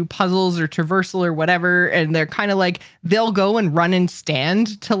solutions to puzzles or traversal or whatever, and they're kind of like, they'll go and run and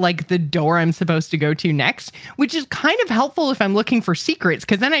stand to like the door I'm supposed to go to next, which is kind of helpful if I'm looking for secrets,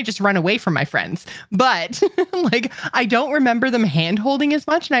 because then I just run away from my friends. But like, I don't remember them hand holding as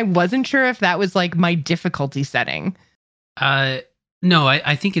much, and I wasn't sure if that was like my difficulty setting. No,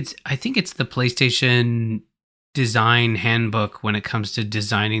 I think it's the PlayStation design handbook when it comes to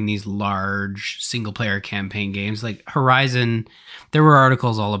designing these large single player campaign games. Like Horizon, there were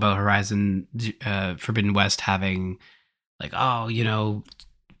articles all about Horizon Forbidden West having like, oh, you know,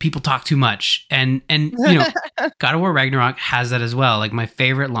 people talk too much, and you know, God of War Ragnarok has that as well. Like, my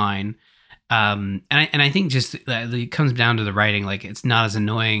favorite line, and I think just it comes down to the writing. Like, it's not as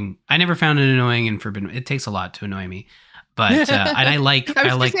annoying. I never found it annoying in Forbidden. It takes a lot to annoy me. But and I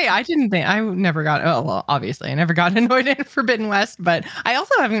never got. Oh, well, obviously, I never got annoyed in Forbidden West, but I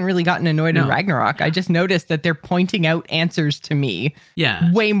also haven't really gotten annoyed in Ragnarok. I just noticed that they're pointing out answers to me. Yeah,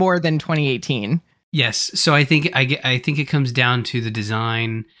 way more than 2018. Yes, so I think it comes down to the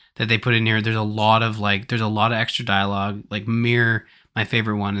design that they put in here. There's a lot of extra dialogue. Like Mimir, my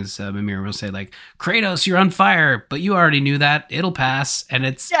favorite one is Mimir will say like, "Kratos, you're on fire, but you already knew that. It'll pass." And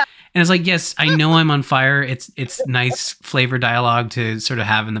it's like, yes, I know I'm on fire. It's nice flavor dialogue to sort of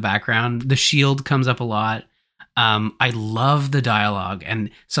have in the background. The shield comes up a lot. I love the dialogue, and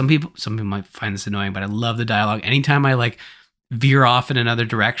some people might find this annoying, but I love the dialogue. Anytime I like veer off in another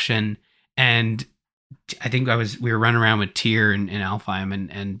direction, and I think we were running around with Tyr in Alfheim,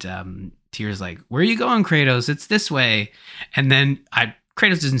 and Tyr's like, "Where are you going, Kratos? It's this way." And then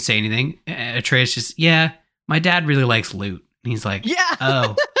Kratos doesn't say anything. Atreus just, "Yeah, my dad really likes loot." And he's like, "Yeah,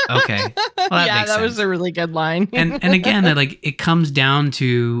 oh, okay." Well, that makes sense. Was a really good line. and again, that like it comes down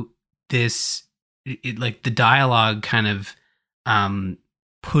to this, like the dialogue kind of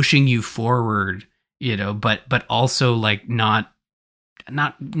pushing you forward, you know, but also like not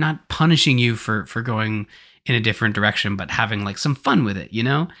punishing you for going in a different direction, but having like some fun with it, you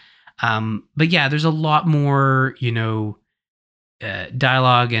know. But yeah, there's a lot more, you know,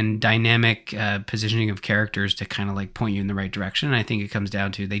 dialogue and dynamic positioning of characters to kind of like point you in the right direction. And I think it comes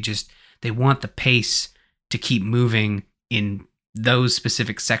down to they want the pace to keep moving in those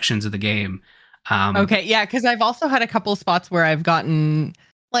specific sections of the game. Okay, yeah, because I've also had a couple spots where I've gotten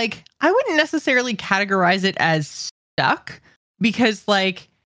like, I wouldn't necessarily categorize it as stuck, because like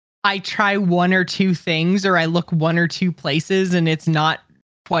I try one or two things, or I look one or two places and it's not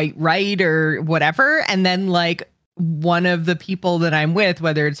quite right or whatever, and then like one of the people that I'm with,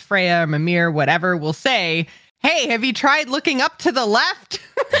 whether it's Freya or Mimir, whatever, will say, hey, have you tried looking up to the left?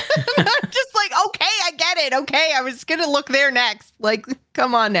 I'm just like, okay, I get it. Okay, I was going to look there next. Like,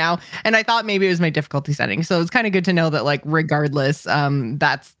 come on now. And I thought maybe it was my difficulty setting. So it's kind of good to know that, like, regardless,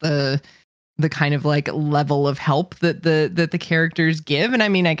 that's the kind of like level of help that the characters give. And I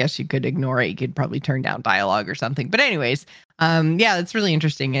mean, I guess you could ignore it. You could probably turn down dialogue or something. But anyways, yeah, it's really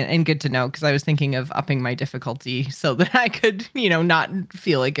interesting and good to know, because I was thinking of upping my difficulty so that I could, not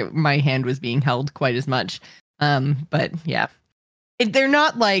feel like my hand was being held quite as much. But yeah, they're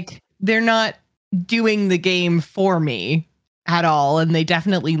not doing the game for me at all. And they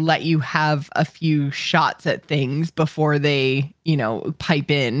definitely let you have a few shots at things before they,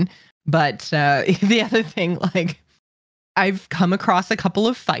 pipe in. But the other thing, like, I've come across a couple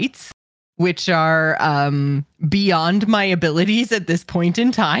of fights which are beyond my abilities at this point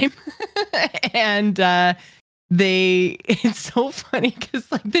in time. And it's so funny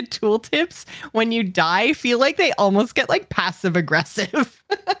because, like, the tooltips, when you die, feel like they almost get like passive aggressive.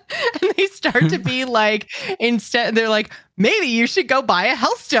 And they start to be like, instead, they're like, maybe you should go buy a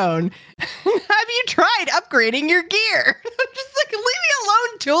health stone. Have you tried upgrading your gear? I'm just like, leave me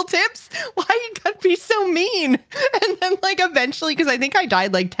alone, tooltips. Why you gotta be so mean? And then, like, eventually, because I think I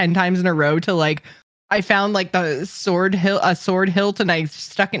died like 10 times in a row to, like, I found like a sword hilt, and I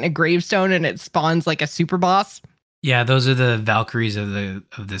stuck it in a gravestone, and it spawns like a super boss. Yeah, those are the Valkyries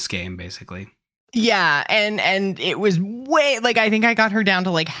of this game, basically. Yeah, and it was way, like, I think I got her down to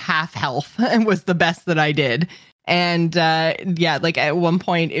like half health and was the best that I did. And yeah, like at one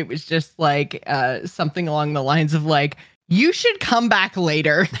point it was just like something along the lines of like, you should come back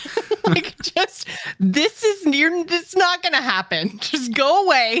later. Like, just it's not gonna happen. Just go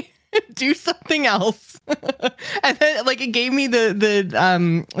away. Do something else. And then, like, it gave me the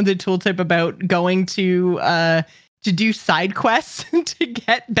tooltip about going to do side quests to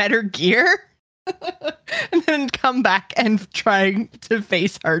get better gear. And then come back and try to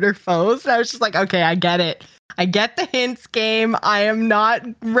face harder foes. And I was just like, okay, I get it. I get the hints, game. I am not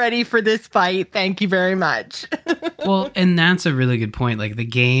ready for this fight. Thank you very much. Well, and that's a really good point. Like, the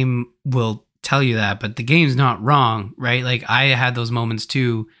game will tell you that, but the game's not wrong, right? Like, I had those moments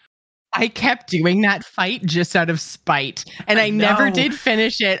too. I kept doing that fight just out of spite, and I never did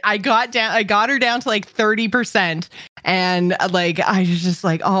finish it. I got her down to like 30%, and like, I was just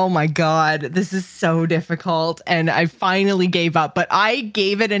like, oh my God, this is so difficult. And I finally gave up, but I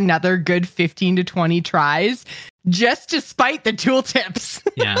gave it another good 15 to 20 tries just to spite the tooltips.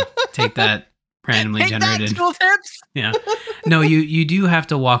 Yeah, take that. Randomly generated tooltips. Yeah. No, you do have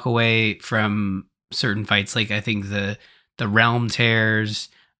to walk away from certain fights. Like, I think the realm tears,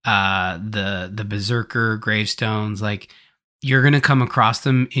 the berserker gravestones, like, you're gonna come across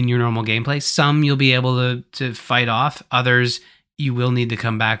them in your normal gameplay. Some you'll be able to fight off. Others you will need to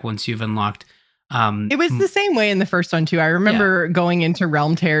come back once you've unlocked. It was the same way in the first one too. I remember going into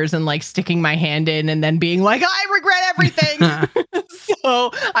realm tears and like sticking my hand in and then being like, I regret everything.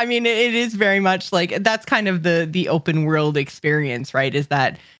 So, I mean, it is very much like, that's kind of the open world experience, right? Is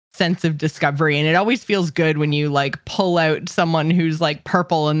that sense of discovery. And it always feels good when you like pull out someone who's like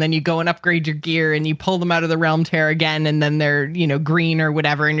purple, and then you go and upgrade your gear and you pull them out of the realm tear again, and then they're, green or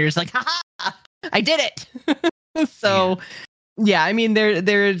whatever, and you're just like, haha, I did it. So yeah, I mean,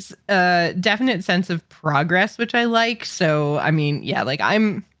 there's a definite sense of progress, which I like. So, I mean, yeah, like,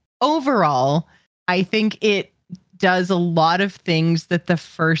 overall, I think it does a lot of things that the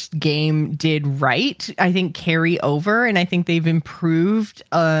first game did right, I think, carry over. And I think they've improved,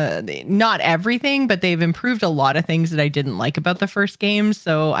 not everything, but they've improved a lot of things that I didn't like about the first game.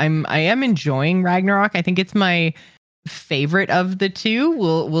 So I am enjoying Ragnarok. I think it's my favorite of the two.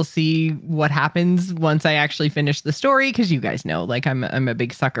 We'll see what happens once I actually finish the story, because you guys know, like, I'm a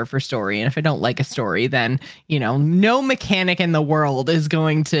big sucker for story, and if I don't like a story, then no mechanic in the world is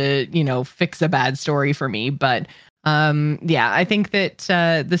going to fix a bad story for me. But yeah, I think that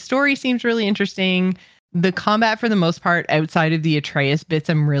the story seems really interesting. The combat, for the most part, outside of the Atreus bits,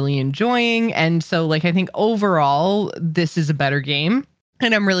 I'm really enjoying, and so, like, I think overall this is a better game,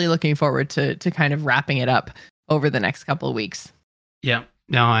 and I'm really looking forward to kind of wrapping it up over the next couple of weeks. Yeah,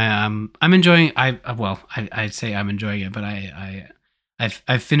 no, I'm enjoying. I'd say I'm enjoying it, but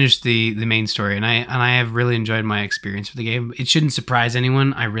I've finished the main story, and I have really enjoyed my experience with the game. It shouldn't surprise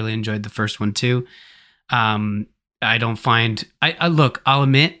anyone. I really enjoyed the first one too. I don't find look. I'll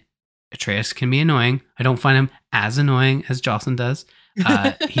admit, Atreus can be annoying. I don't find him as annoying as Jocelyn does.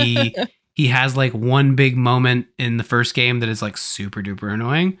 He has like one big moment in the first game that is like super duper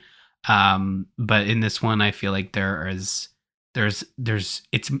annoying. But in this one, I feel like there's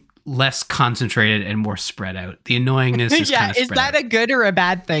it's less concentrated and more spread out. The annoyingness is kind of is spread that out. a good or a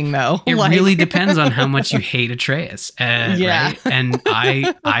bad thing though? It really depends on how much you hate Atreus. Right? And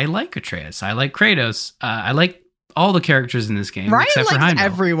I like Atreus. I like Kratos. I like all the characters in this game, Ryan except for likes Heimdall.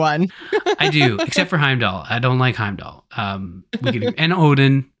 everyone. I do, except for Heimdall. I don't like Heimdall. And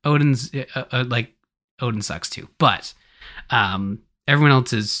Odin. Odin's Odin sucks too. But everyone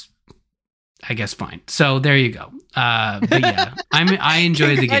else is, I guess, fine. So there you go. But yeah, I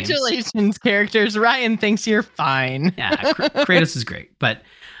enjoyed the game. Congratulations, characters. Ryan thinks you're fine. Yeah, Kratos is great, but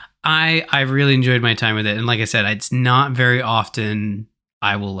I really enjoyed my time with it. And like I said, it's not very often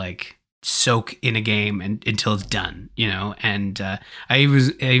I will like soak in a game until it's done, you know. And I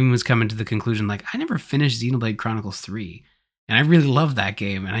even was coming to the conclusion like I never finished Xenoblade Chronicles 3, and I really loved that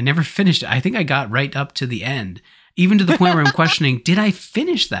game, and I never finished it. I think I got right up to the end. Even to the point where I'm questioning, did I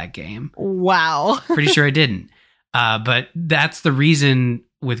finish that game? Wow. Pretty sure I didn't. But that's the reason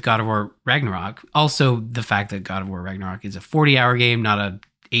with God of War Ragnarok. Also, the fact that God of War Ragnarok is a 40-hour game, not a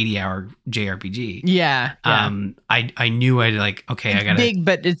 80-hour JRPG. Yeah. I knew I'd like, okay, it's I gotta... big,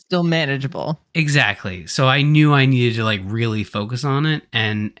 but it's still manageable. Exactly. So I knew I needed to like really focus on it.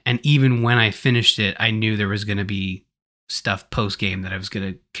 And even when I finished it, I knew there was going to be stuff post game that I was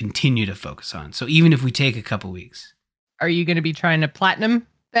going to continue to focus on. So even if we take a couple weeks. Are you going to be trying to platinum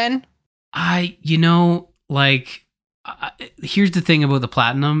then? Here's the thing about the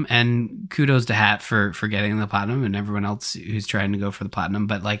platinum, and kudos to Hat for getting the platinum and everyone else who's trying to go for the platinum.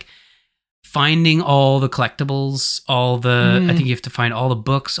 But like finding all the collectibles, I think you have to find all the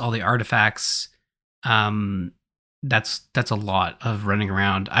books, all the artifacts. That's a lot of running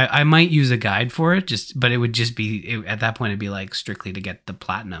around. I might use a guide for it, but it would just be at that point it'd be like strictly to get the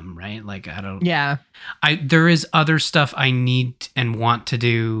platinum, right? Like I don't. Yeah. There is other stuff I need and want to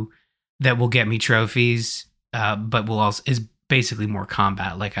do that will get me trophies, but will also is basically more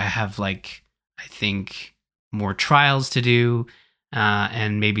combat. Like I have I think more trials to do,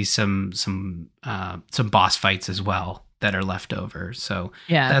 and maybe some boss fights as well that are left over. So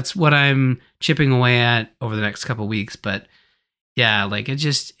yeah, that's what I'm chipping away at over the next couple of weeks. But yeah, like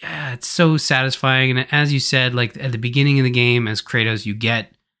it's so satisfying. And as you said, like at the beginning of the game as Kratos, you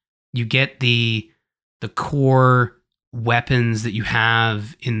get the core weapons that you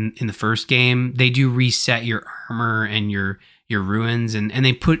have in the first game. They do reset your armor and your ruins, and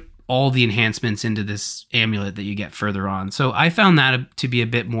they put all the enhancements into this amulet that you get further on. So I found that to be a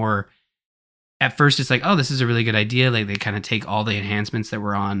bit more. At first, it's like, oh, this is a really good idea. Like they kind of take all the enhancements that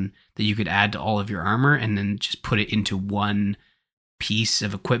were on that you could add to all of your armor and then just put it into one piece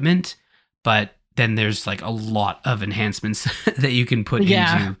of equipment. But then there's like a lot of enhancements that you can put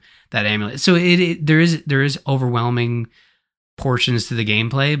into that amulet. So there is overwhelming portions to the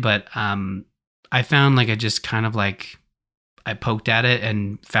gameplay, but I found like I just kind of like I poked at it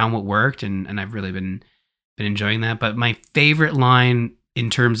and found what worked, and I've really been enjoying that. But my favorite line in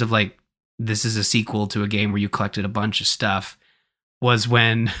terms of like this is a sequel to a game where you collected a bunch of stuff was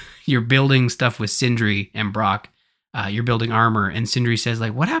when you're building stuff with Sindri and Brock. You're building armor, and Sindri says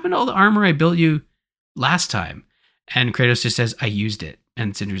like, what happened to all the armor I built you last time? And Kratos just says, I used it.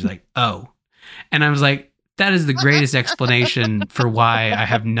 And Sindri's like, oh. And I was like, that is the greatest explanation for why I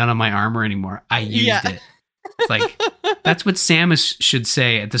have none of my armor anymore. I used it. It's like, that's what Samus should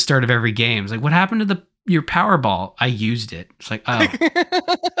say at the start of every game. It's like, what happened to your power ball? I used it. It's like, oh,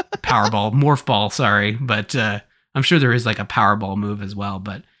 power ball, morph ball, sorry. But I'm sure there is like a power ball move as well.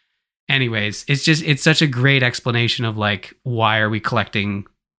 But anyways, it's such a great explanation of like, why are we collecting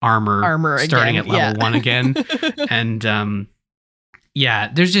armor starting again, at level 1 again? And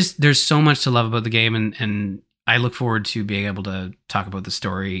there's so much to love about the game. And I look forward to being able to talk about the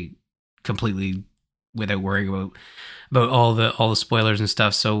story completely without worrying about all the spoilers and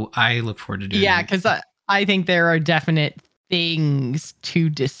stuff. So I look forward to doing that. Yeah, because I think there are definite things to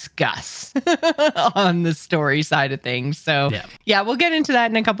discuss on the story side of things. So yeah, we'll get into that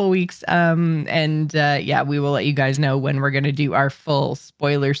in a couple of weeks. We will let you guys know when we're going to do our full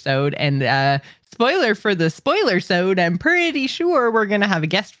spoiler-sode. And spoiler for the spoiler-sode, I'm pretty sure we're going to have a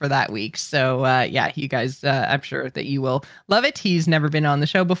guest for that week. So you guys, I'm sure that you will love it. He's never been on the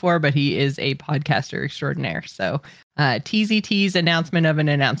show before, but he is a podcaster extraordinaire. So TZT's announcement of an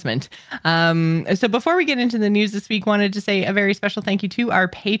announcement. So before we get into the news this week, wanted to say a very special thank you to our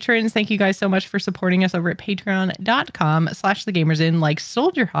patrons. Thank you guys so much for supporting us over at patreon.com/thegamersin, like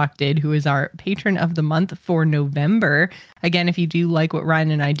Soldier Hawk did, who is our patron of the month for November. Again, if you do like what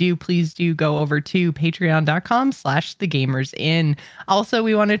Ryan and I do, please do go over to patreon.com/thegamersin. Also,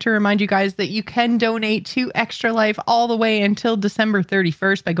 we wanted to remind you guys that you can donate to Extra Life all the way until December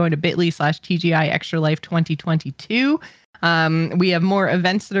 31st by going to bit.ly/TGI Extra Life 2022. We have more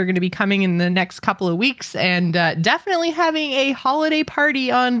events that are going to be coming in the next couple of weeks, and definitely having a holiday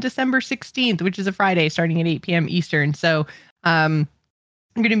party on December 16th, which is a Friday, starting at 8 p.m. Eastern. So I'm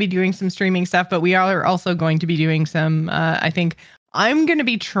going to be doing some streaming stuff, but we are also going to be doing some, I think I'm going to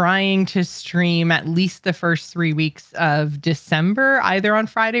be trying to stream at least the first 3 weeks of December, either on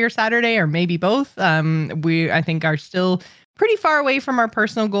Friday or Saturday, or maybe both. I think, are still pretty far away from our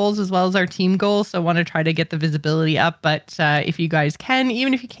personal goals as well as our team goals. So I want to try to get the visibility up. But if you guys can,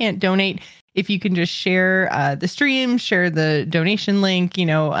 even if you can't donate, if you can just share the stream, share the donation link,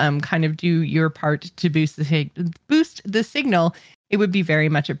 kind of do your part to boost the signal, it would be very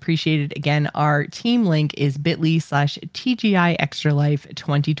much appreciated. Again, our team link is bit.ly/TGI Extra Life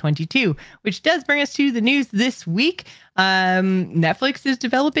 2022, which does bring us to the news this week. Netflix is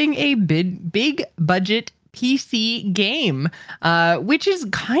developing a big budget PC game, which is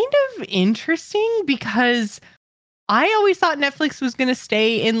kind of interesting because I always thought Netflix was going to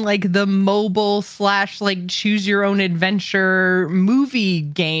stay in like the mobile / like choose your own adventure movie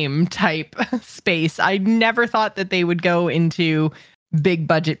game type space. I never thought that they would go into big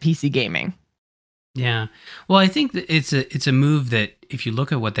budget PC gaming. Yeah. Well, I think that it's a move that if you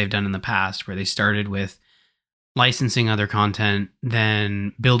look at what they've done in the past, where they started with licensing other content,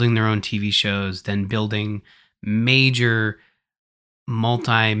 then building their own TV shows, then building major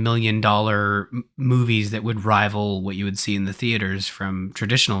multi-million-dollar movies that would rival what you would see in the theaters from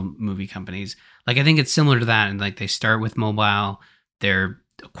traditional movie companies. Like, I think it's similar to that. And like, they start with mobile, they're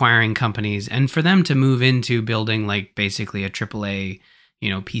acquiring companies, and for them to move into building like basically a AAA,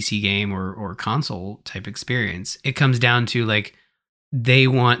 PC game or console type experience, it comes down to like,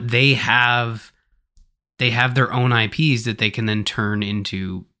 they have their own IPs that they can then turn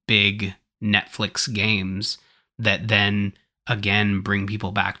into big Netflix games that then again bring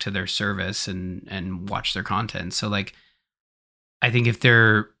people back to their service and watch their content. So like, I think if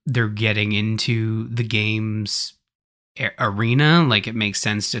they're getting into the games arena, like it makes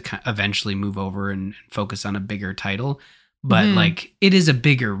sense to eventually move over and focus on a bigger title. But like, it is a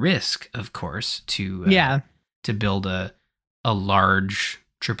bigger risk, of course, to build a large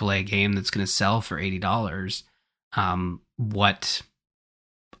AAA game that's going to sell for $80. What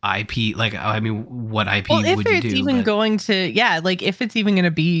IP, like, I mean, what IP would you do? If it's even going to, like if it's even going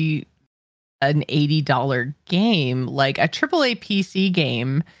to be an $80 game, like a AAA PC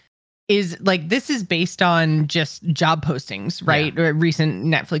game is like, this is based on just job postings, right? Or recent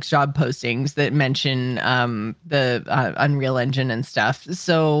Netflix job postings that mention the Unreal Engine and stuff.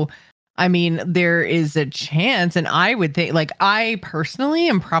 So I mean, there is a chance, and I would think, like, I personally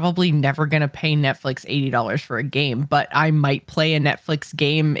am probably never going to pay Netflix $80 for a game, but I might play a Netflix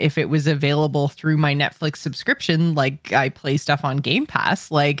game if it was available through my Netflix subscription, like I play stuff on Game Pass.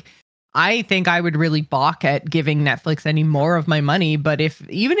 Like, I think I would really balk at giving Netflix any more of my money, but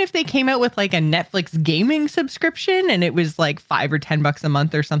even if they came out with like a Netflix gaming subscription and it was like $5 or $10 a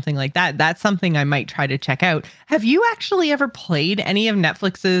month or something like that, that's something I might try to check out. Have you actually ever played any of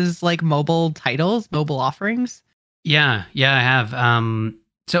Netflix's like mobile titles, mobile offerings? Yeah, I have.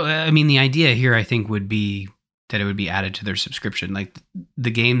 So I mean, the idea here, I think, would be that it would be added to their subscription. Like, the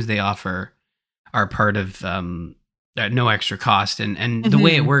games they offer are part of at no extra cost, and the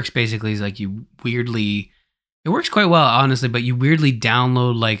way it works basically is like, it works quite well, honestly, but you weirdly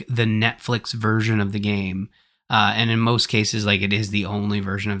download like the Netflix version of the game, and in most cases, like, it is the only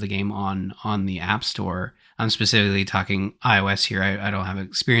version of the game on the App Store. I'm specifically talking iOS here. I don't have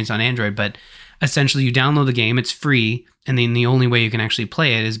experience on Android, but essentially you download the game, it's free, and then the only way you can actually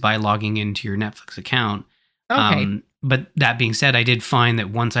play it is by logging into your Netflix account. Okay. But that being said, I did find that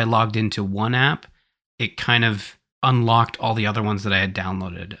once I logged into one app, it kind of unlocked all the other ones that I had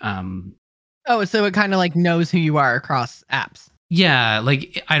downloaded. So it kind of like knows who you are across apps. Yeah,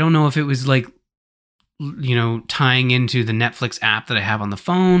 like, I don't know if it was like, tying into the Netflix app that I have on the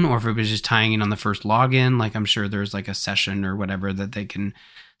phone, or if it was just tying in on the first login. Like, I'm sure there's like a session or whatever that they can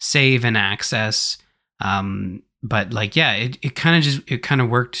save and access. But like, yeah, it kind of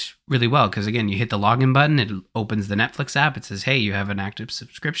worked really well, because again, you hit the login button, it opens the Netflix app, it says, hey, you have an active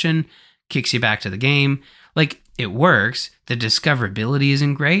subscription, kicks you back to the game. Like, it works. The discoverability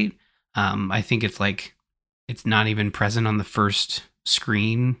isn't great. I think it's not even present on the first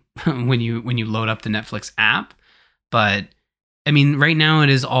screen when you load up the Netflix app. But I mean, right now it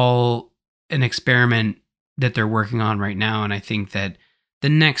is all an experiment that they're working on right now, and I think that the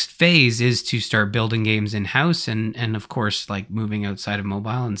next phase is to start building games in-house, and of course, like, moving outside of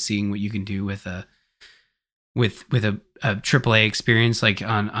mobile and seeing what you can do with a AAA experience, like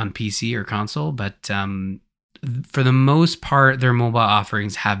on PC or console. But for the most part, their mobile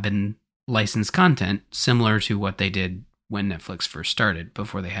offerings have been licensed content, similar to what they did when Netflix first started,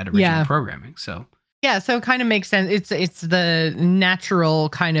 before they had original programming. So yeah, so it kind of makes sense. It's the natural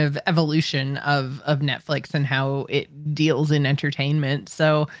kind of evolution of Netflix and how it deals in entertainment.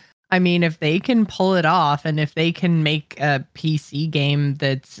 So I mean, if they can pull it off, and if they can make a PC game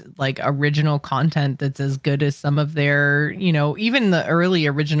that's like original content that's as good as some of their, even the early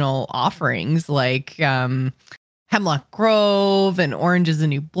original offerings like Hemlock Grove and Orange is the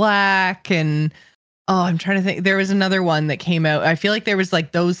New Black, and I'm trying to think. There was another one that came out. I feel like there was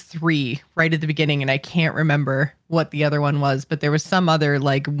like those three right at the beginning, and I can't remember what the other one was, but there was some other,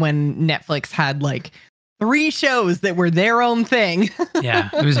 like when Netflix had like 3 shows that were their own thing. Yeah,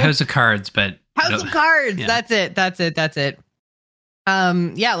 it was House of Cards, but House of Cards. Yeah. That's it.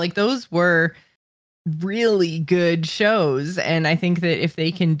 Yeah, like those were really good shows, and I think that if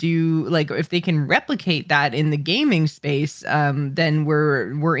they can if they can replicate that in the gaming space, then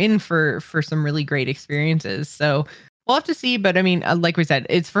we're in for some really great experiences. So we'll have to see, but I mean, like we said,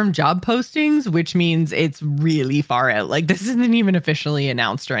 it's from job postings, which means it's really far out. Like this isn't even officially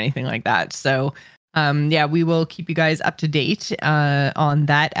announced or anything like that. So yeah, we will keep you guys up to date on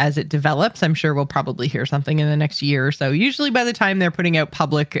that as it develops. I'm sure we'll probably hear something in the next year or so. Usually by the time they're putting out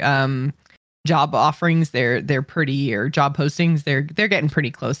public job offerings, they're pretty, or job postings, they're getting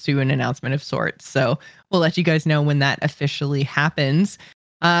pretty close to an announcement of sorts. So we'll let you guys know when that officially happens.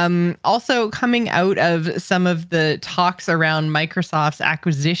 Also coming out of some of the talks around Microsoft's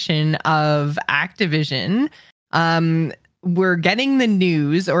acquisition of Activision, we're getting the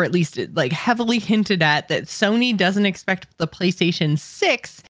news, or at least like heavily hinted at, that Sony doesn't expect the PlayStation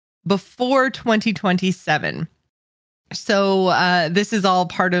 6 before 2027. So this is all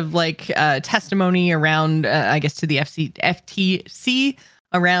part of like testimony around, I guess, to the FTC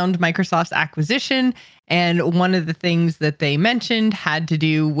around Microsoft's acquisition. And one of the things that they mentioned had to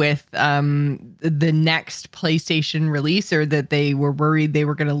do with the next PlayStation release, or that they were worried they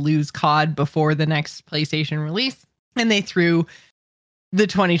were going to lose COD before the next PlayStation release. And they threw the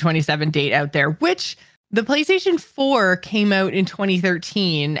 2027 date out there, which the PlayStation 4 came out in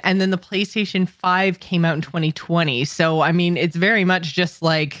 2013, and then the PlayStation 5 came out in 2020. So, I mean, it's very much just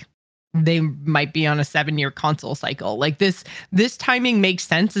like they might be on a 7-year console cycle. Like this timing makes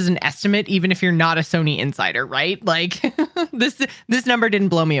sense as an estimate, even if you're not a Sony insider, right? Like this number didn't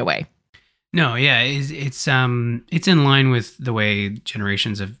blow me away. No, yeah, it's in line with the way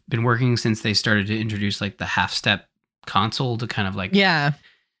generations have been working since they started to introduce like the half-step console to kind of like,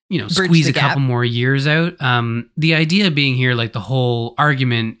 squeeze a couple more years out. The idea being here, like the whole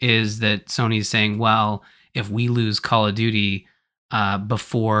argument is that Sony's saying, well, if we lose Call of Duty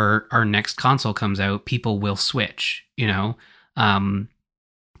before our next console comes out, people will switch, because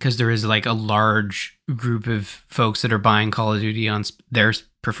there is like a large group of folks that are buying Call of Duty on their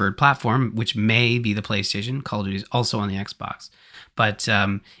preferred platform, which may be the PlayStation. Call of Duty is also on the Xbox. But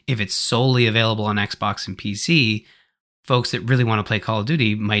if it's solely available on Xbox and PC, folks that really want to play Call of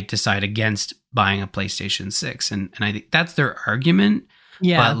Duty might decide against buying a PlayStation 6. And I think that's their argument.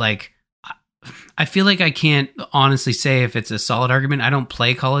 Yeah. But like, I feel like I can't honestly say if it's a solid argument. I don't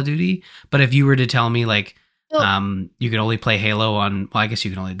play Call of Duty, but if you were to tell me like, you can only play Halo on, well, I guess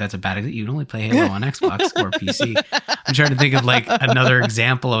that's a bad example. You can only play Halo on Xbox or PC. I'm trying to think of like another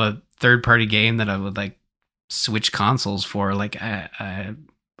example of a third-party game that I would like switch consoles for. Like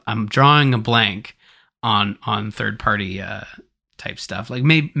I'm drawing a blank on third-party type stuff. Like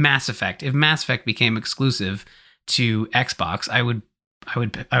maybe Mass Effect. If Mass Effect became exclusive to Xbox, I would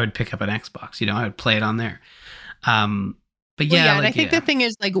pick up an Xbox. I would play it on there. But yeah, and I think the thing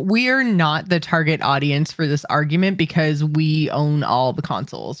is, like, we're not the target audience for this argument because we own all the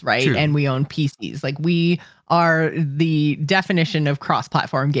consoles, right? True. And we own PCs. Like, we are the definition of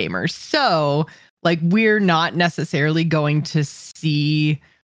cross-platform gamers. So, like, we're not necessarily going to see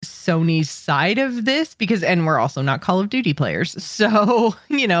Sony's side of this and we're also not Call of Duty players. So,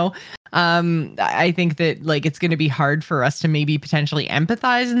 I think that like it's going to be hard for us to maybe potentially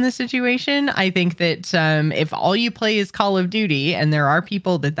empathize in this situation. I think that if all you play is Call of Duty, and there are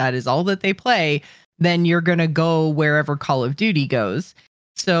people that is all that they play, then you're going to go wherever Call of Duty goes.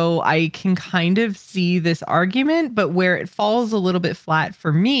 So I can kind of see this argument, but where it falls a little bit flat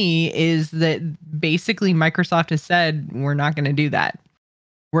for me is that basically Microsoft has said, we're not going to do that.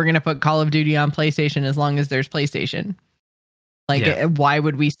 We're going to put Call of Duty on PlayStation as long as there's PlayStation. Like, why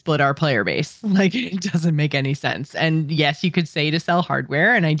would we split our player base? Like, it doesn't make any sense. And yes, you could say to sell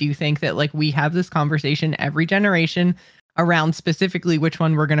hardware. And I do think that like we have this conversation every generation around specifically which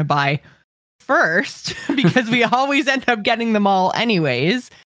one we're going to buy first, because we always end up getting them all anyways.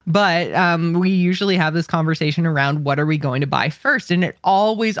 But we usually have this conversation around what are we going to buy first? And it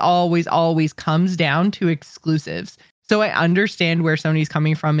always, always, always comes down to exclusives. So I understand where Sony's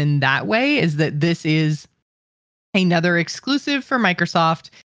coming from in that way, is that this is another exclusive for Microsoft,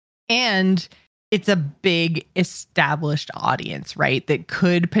 and it's a big established audience, right? That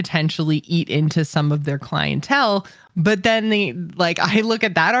could potentially eat into some of their clientele. But then I look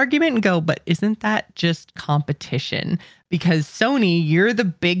at that argument and go, but isn't that just competition? Because Sony, you're the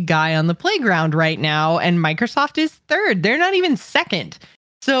big guy on the playground right now, and Microsoft is third. They're not even second.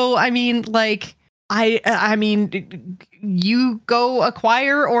 So, I mean, I mean, you go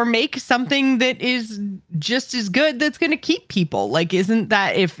acquire or make something that is just as good that's going to keep people. Like, isn't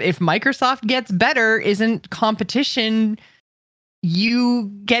that if Microsoft gets better, isn't competition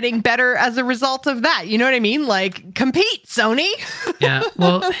you getting better as a result of that? You know what I mean? Like, compete, Sony. Yeah.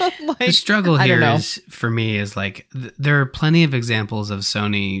 Well, the struggle here is for me is like there are plenty of examples of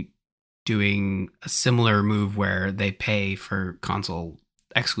Sony doing a similar move where they pay for console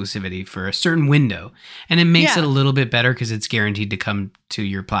exclusivity for a certain window, and it makes it a little bit better because it's guaranteed to come to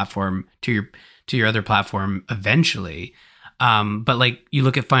your platform, to your other platform eventually. But like you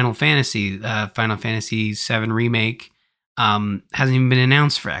look at Final Fantasy VII Remake hasn't even been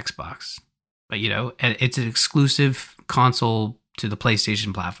announced for Xbox, but it's an exclusive console to the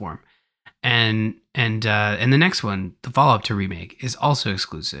PlayStation platform, and the next one, the follow-up to Remake, is also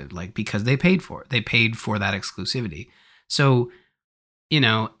exclusive, like because they paid for that exclusivity. So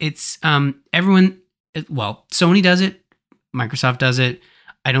it's everyone. Well, Sony does it, Microsoft does it.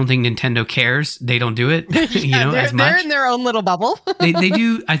 I don't think Nintendo cares. They don't do it, as much. They're in their own little bubble. they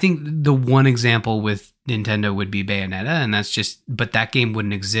do. I think the one example with Nintendo would be Bayonetta, and but that game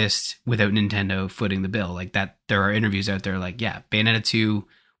wouldn't exist without Nintendo footing the bill. Like that, there are interviews out there like, yeah, Bayonetta 2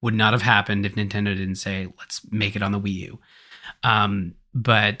 would not have happened if Nintendo didn't say, let's make it on the Wii U.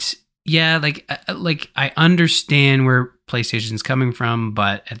 But yeah, like I understand where PlayStation's coming from,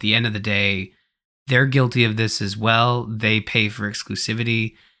 but at the end of the day, they're guilty of this as well. They pay for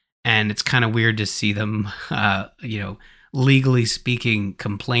exclusivity, and it's kind of weird to see them, legally speaking,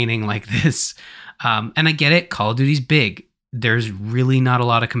 complaining like this. And I get it. Call of Duty's big. There's really not a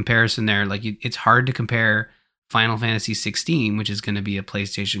lot of comparison there. Like it's hard to compare Final Fantasy 16, which is going to be a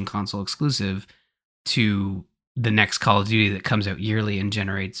PlayStation console exclusive, to the next Call of Duty that comes out yearly and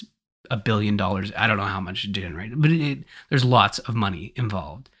generates $1 billion. I don't know how much it generated, but there's lots of money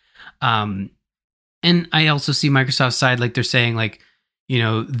involved. And I also see Microsoft's side, like they're saying, like,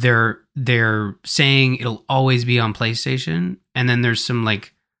 they're saying it'll always be on PlayStation, and then there's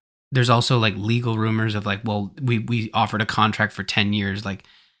also like legal rumors of like, well, we offered a contract for 10 years. Like,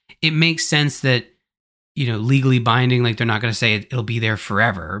 it makes sense that legally binding, like they're not going to say it'll be there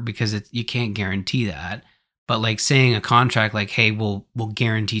forever because you can't guarantee that. But like saying a contract like, hey, we'll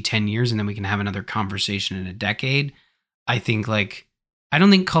guarantee 10 years and then we can have another conversation in a decade. I don't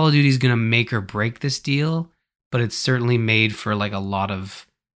think Call of Duty is going to make or break this deal, but it's certainly made for like a lot of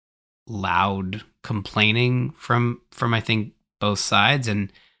loud complaining from I think both sides.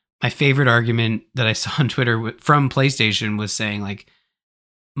 And my favorite argument that I saw on Twitter from PlayStation was saying like,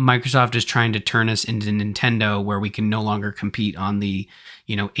 Microsoft is trying to turn us into Nintendo, where we can no longer compete on the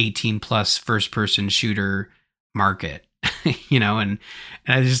 18 plus first person shooter market. And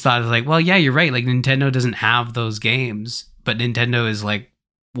I just thought, like, well, yeah, you're right. Like, Nintendo doesn't have those games, but Nintendo is like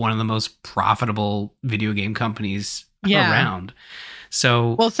one of the most profitable video game companies around.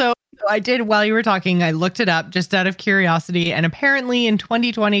 So I did, while you were talking, I looked it up just out of curiosity, and apparently in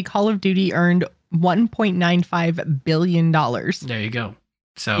 2020 Call of Duty earned $1.95 billion. There you go.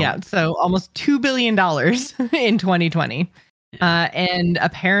 So almost $2 billion in 2020. And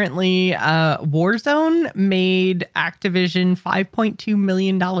apparently Warzone made Activision $5.2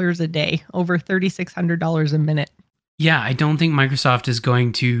 million a day, over $3,600 a minute. Yeah, I don't think Microsoft is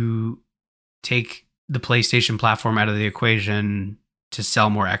going to take the PlayStation platform out of the equation to sell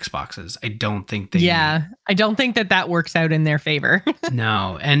more Xboxes. I don't think I don't think that works out in their favor.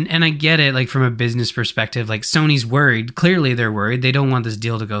 No. And I get it, like from a business perspective, like Sony's worried. Clearly they're worried. They don't want this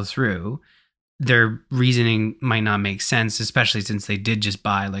deal to go through. Their reasoning might not make sense, especially since they did just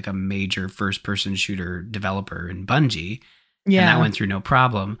buy like a major first person shooter developer in Bungie. Yeah. And that went through no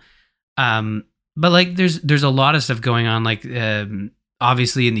problem. But like there's a lot of stuff going on. Like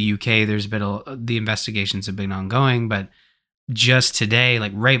obviously in the UK, the investigations have been ongoing, but just today,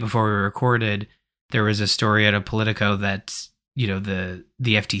 like right before we recorded, there was a story out of Politico that, the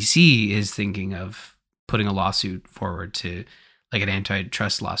FTC is thinking of putting a lawsuit forward, to like an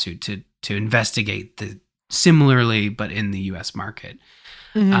antitrust lawsuit to investigate the similarly, but in the US market.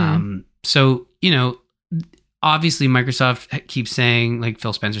 Mm-hmm. So, obviously Microsoft keeps saying, like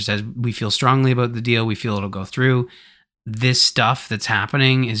Phil Spencer says, we feel strongly about the deal. We feel it'll go through. This stuff that's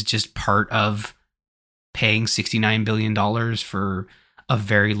happening is just part of paying $69 billion for a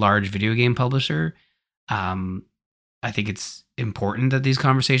very large video game publisher. I think it's important that these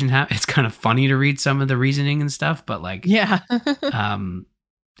conversations happen. It's kind of funny to read some of the reasoning and stuff, but like, yeah.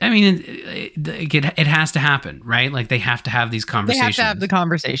 I mean, it has to happen, right? Like they have to have these conversations. They have to have the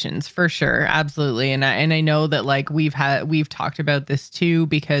conversations for sure. Absolutely. And I know that like we've talked about this too,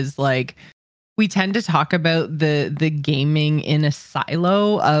 because like we tend to talk about the gaming in a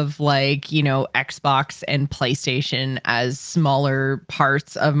silo of like, you know, Xbox and PlayStation as smaller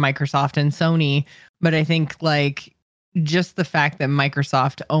parts of Microsoft and Sony. But I think like just the fact that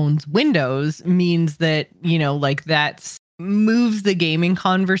Microsoft owns Windows means that, you know, like that's moves the gaming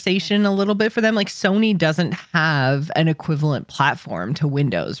conversation a little bit for them. Like Sony doesn't have an equivalent platform to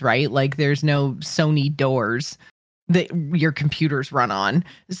Windows, right? Like there's no Sony doors that your computers run on.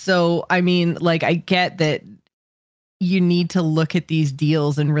 So, I mean, like I get that you need to look at these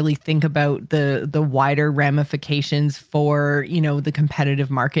deals and really think about the wider ramifications for, you know, the competitive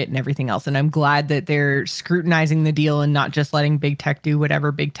market and everything else. And I'm glad that they're scrutinizing the deal and not just letting big tech do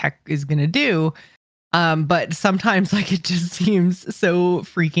whatever big tech is going to do. But sometimes like it just seems so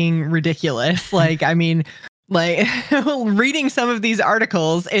freaking ridiculous. Like, I mean, like reading some of these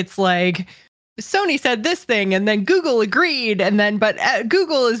articles, it's like Sony said this thing and then Google agreed but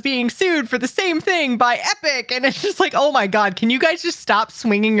Google is being sued for the same thing by Epic. And it's just like, oh my God, can you guys just stop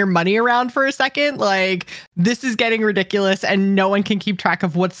swinging your money around for a second? Like this is getting ridiculous and no one can keep track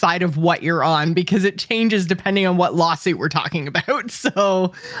of what side of what you're on because it changes depending on what lawsuit we're talking about.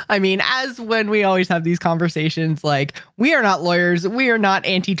 So, I mean, as when we always have these conversations, like we are not lawyers, we are not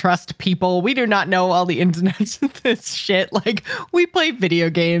antitrust people, we do not know all the ins and outs of this shit. Like we play video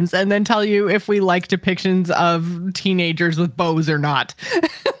games and then tell you if we like depictions of teenagers with bows or not.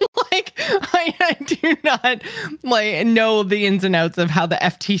 Like I do not like know the ins and outs of how the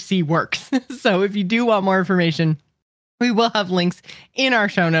FTC works. So if you do want more information, we will have links in our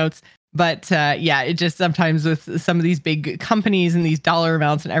show notes. But yeah, it just sometimes with some of these big companies and these dollar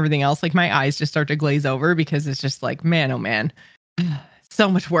amounts and everything else, like my eyes just start to glaze over because it's just like, man, oh man. So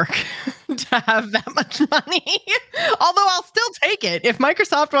much work to have that much money. Although I'll still take it. If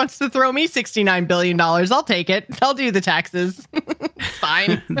Microsoft wants to throw me $69 billion, I'll take it. I'll do the taxes.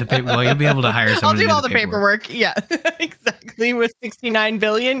 Fine. Well, you'll be able to hire someone. I'll do all the paperwork. Yeah, exactly. With $69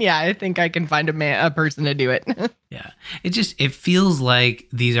 billion. Yeah, I think I can find a person to do it. Yeah. It feels like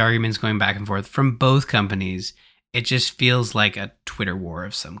these arguments going back and forth from both companies. It just feels like a Twitter war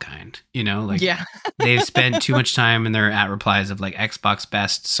of some kind, you know, like yeah. They've spent too much time in their at replies of like Xbox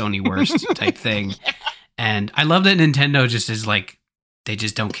best, Sony worst type thing. Yeah. And I love that Nintendo just is like, they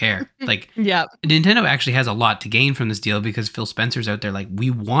just don't care. Like yeah. Nintendo actually has a lot to gain from this deal because Phil Spencer's out there like, we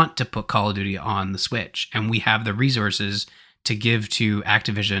want to put Call of Duty on the Switch and we have the resources to give to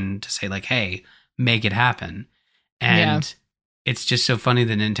Activision to say like, hey, make it happen. And it's just so funny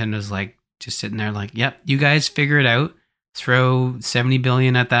that Nintendo's like, just sitting there like, yep, you guys figure it out. Throw 70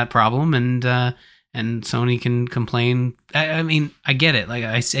 billion at that problem and Sony can complain. I mean, I get it. Like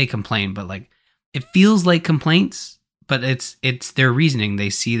I say complain, but like it feels like complaints, but it's their reasoning.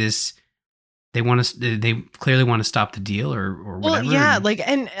 They see this, they clearly want to stop the deal or whatever. Well, yeah, like,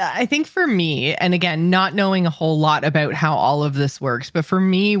 and I think for me, and again, not knowing a whole lot about how all of this works, but for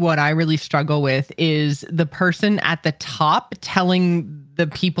me, what I really struggle with is the person at the top telling the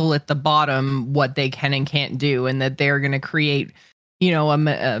people at the bottom what they can and can't do, and that they're going to create, you know, a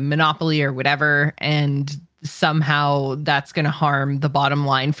monopoly or whatever, and somehow that's going to harm the bottom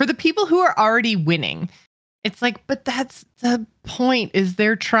line for the people who are already winning. It's like, but that's the point, is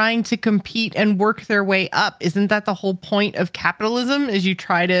they're trying to compete and work their way up. Isn't that the whole point of capitalism, is you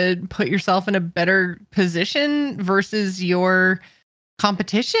try to put yourself in a better position versus your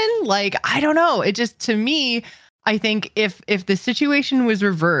competition? Like, I don't know. It just, to me, I think if the situation was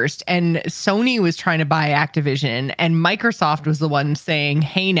reversed and Sony was trying to buy Activision and Microsoft was the one saying,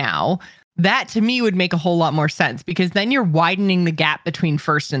 hey now, that to me would make a whole lot more sense, because then you're widening the gap between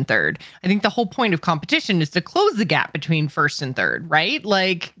first and third. I think the whole point of competition is to close the gap between first and third, right?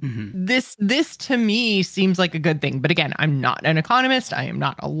 Like this to me seems like a good thing. But again, I'm not an economist. I am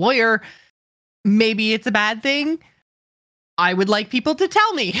not a lawyer. Maybe it's a bad thing. I would like people to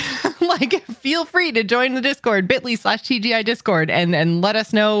tell me. Like, feel free to join the Discord, bit.ly/TGI Discord, and let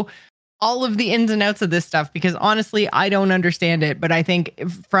us know all of the ins and outs of this stuff, because honestly, I don't understand it. But I think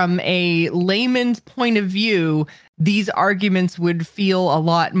from a layman's point of view, these arguments would feel a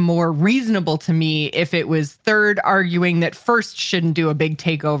lot more reasonable to me if it was third arguing that first shouldn't do a big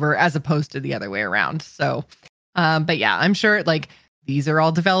takeover as opposed to the other way around. So, but yeah, I'm sure like these are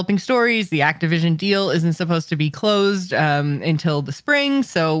all developing stories. The Activision deal isn't supposed to be closed until the spring.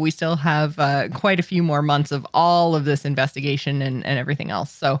 So we still have quite a few more months of all of this investigation and everything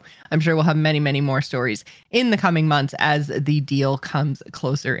else. So I'm sure we'll have many, many more stories in the coming months as the deal comes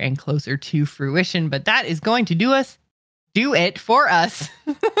closer and closer to fruition. But that is going to do it for us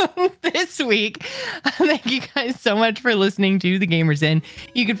this week. Thank you guys so much for listening to The Gamers Inn.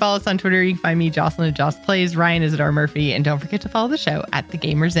 You can follow us on Twitter. You can find me, Jocelyn at Joss Plays. Ryan is at R Murphy. And don't forget to follow the show at The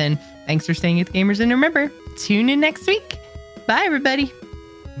Gamers Inn. Thanks for staying at The Gamers Inn. Remember, tune in next week. Bye, everybody.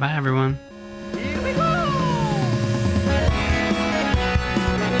 Bye, everyone.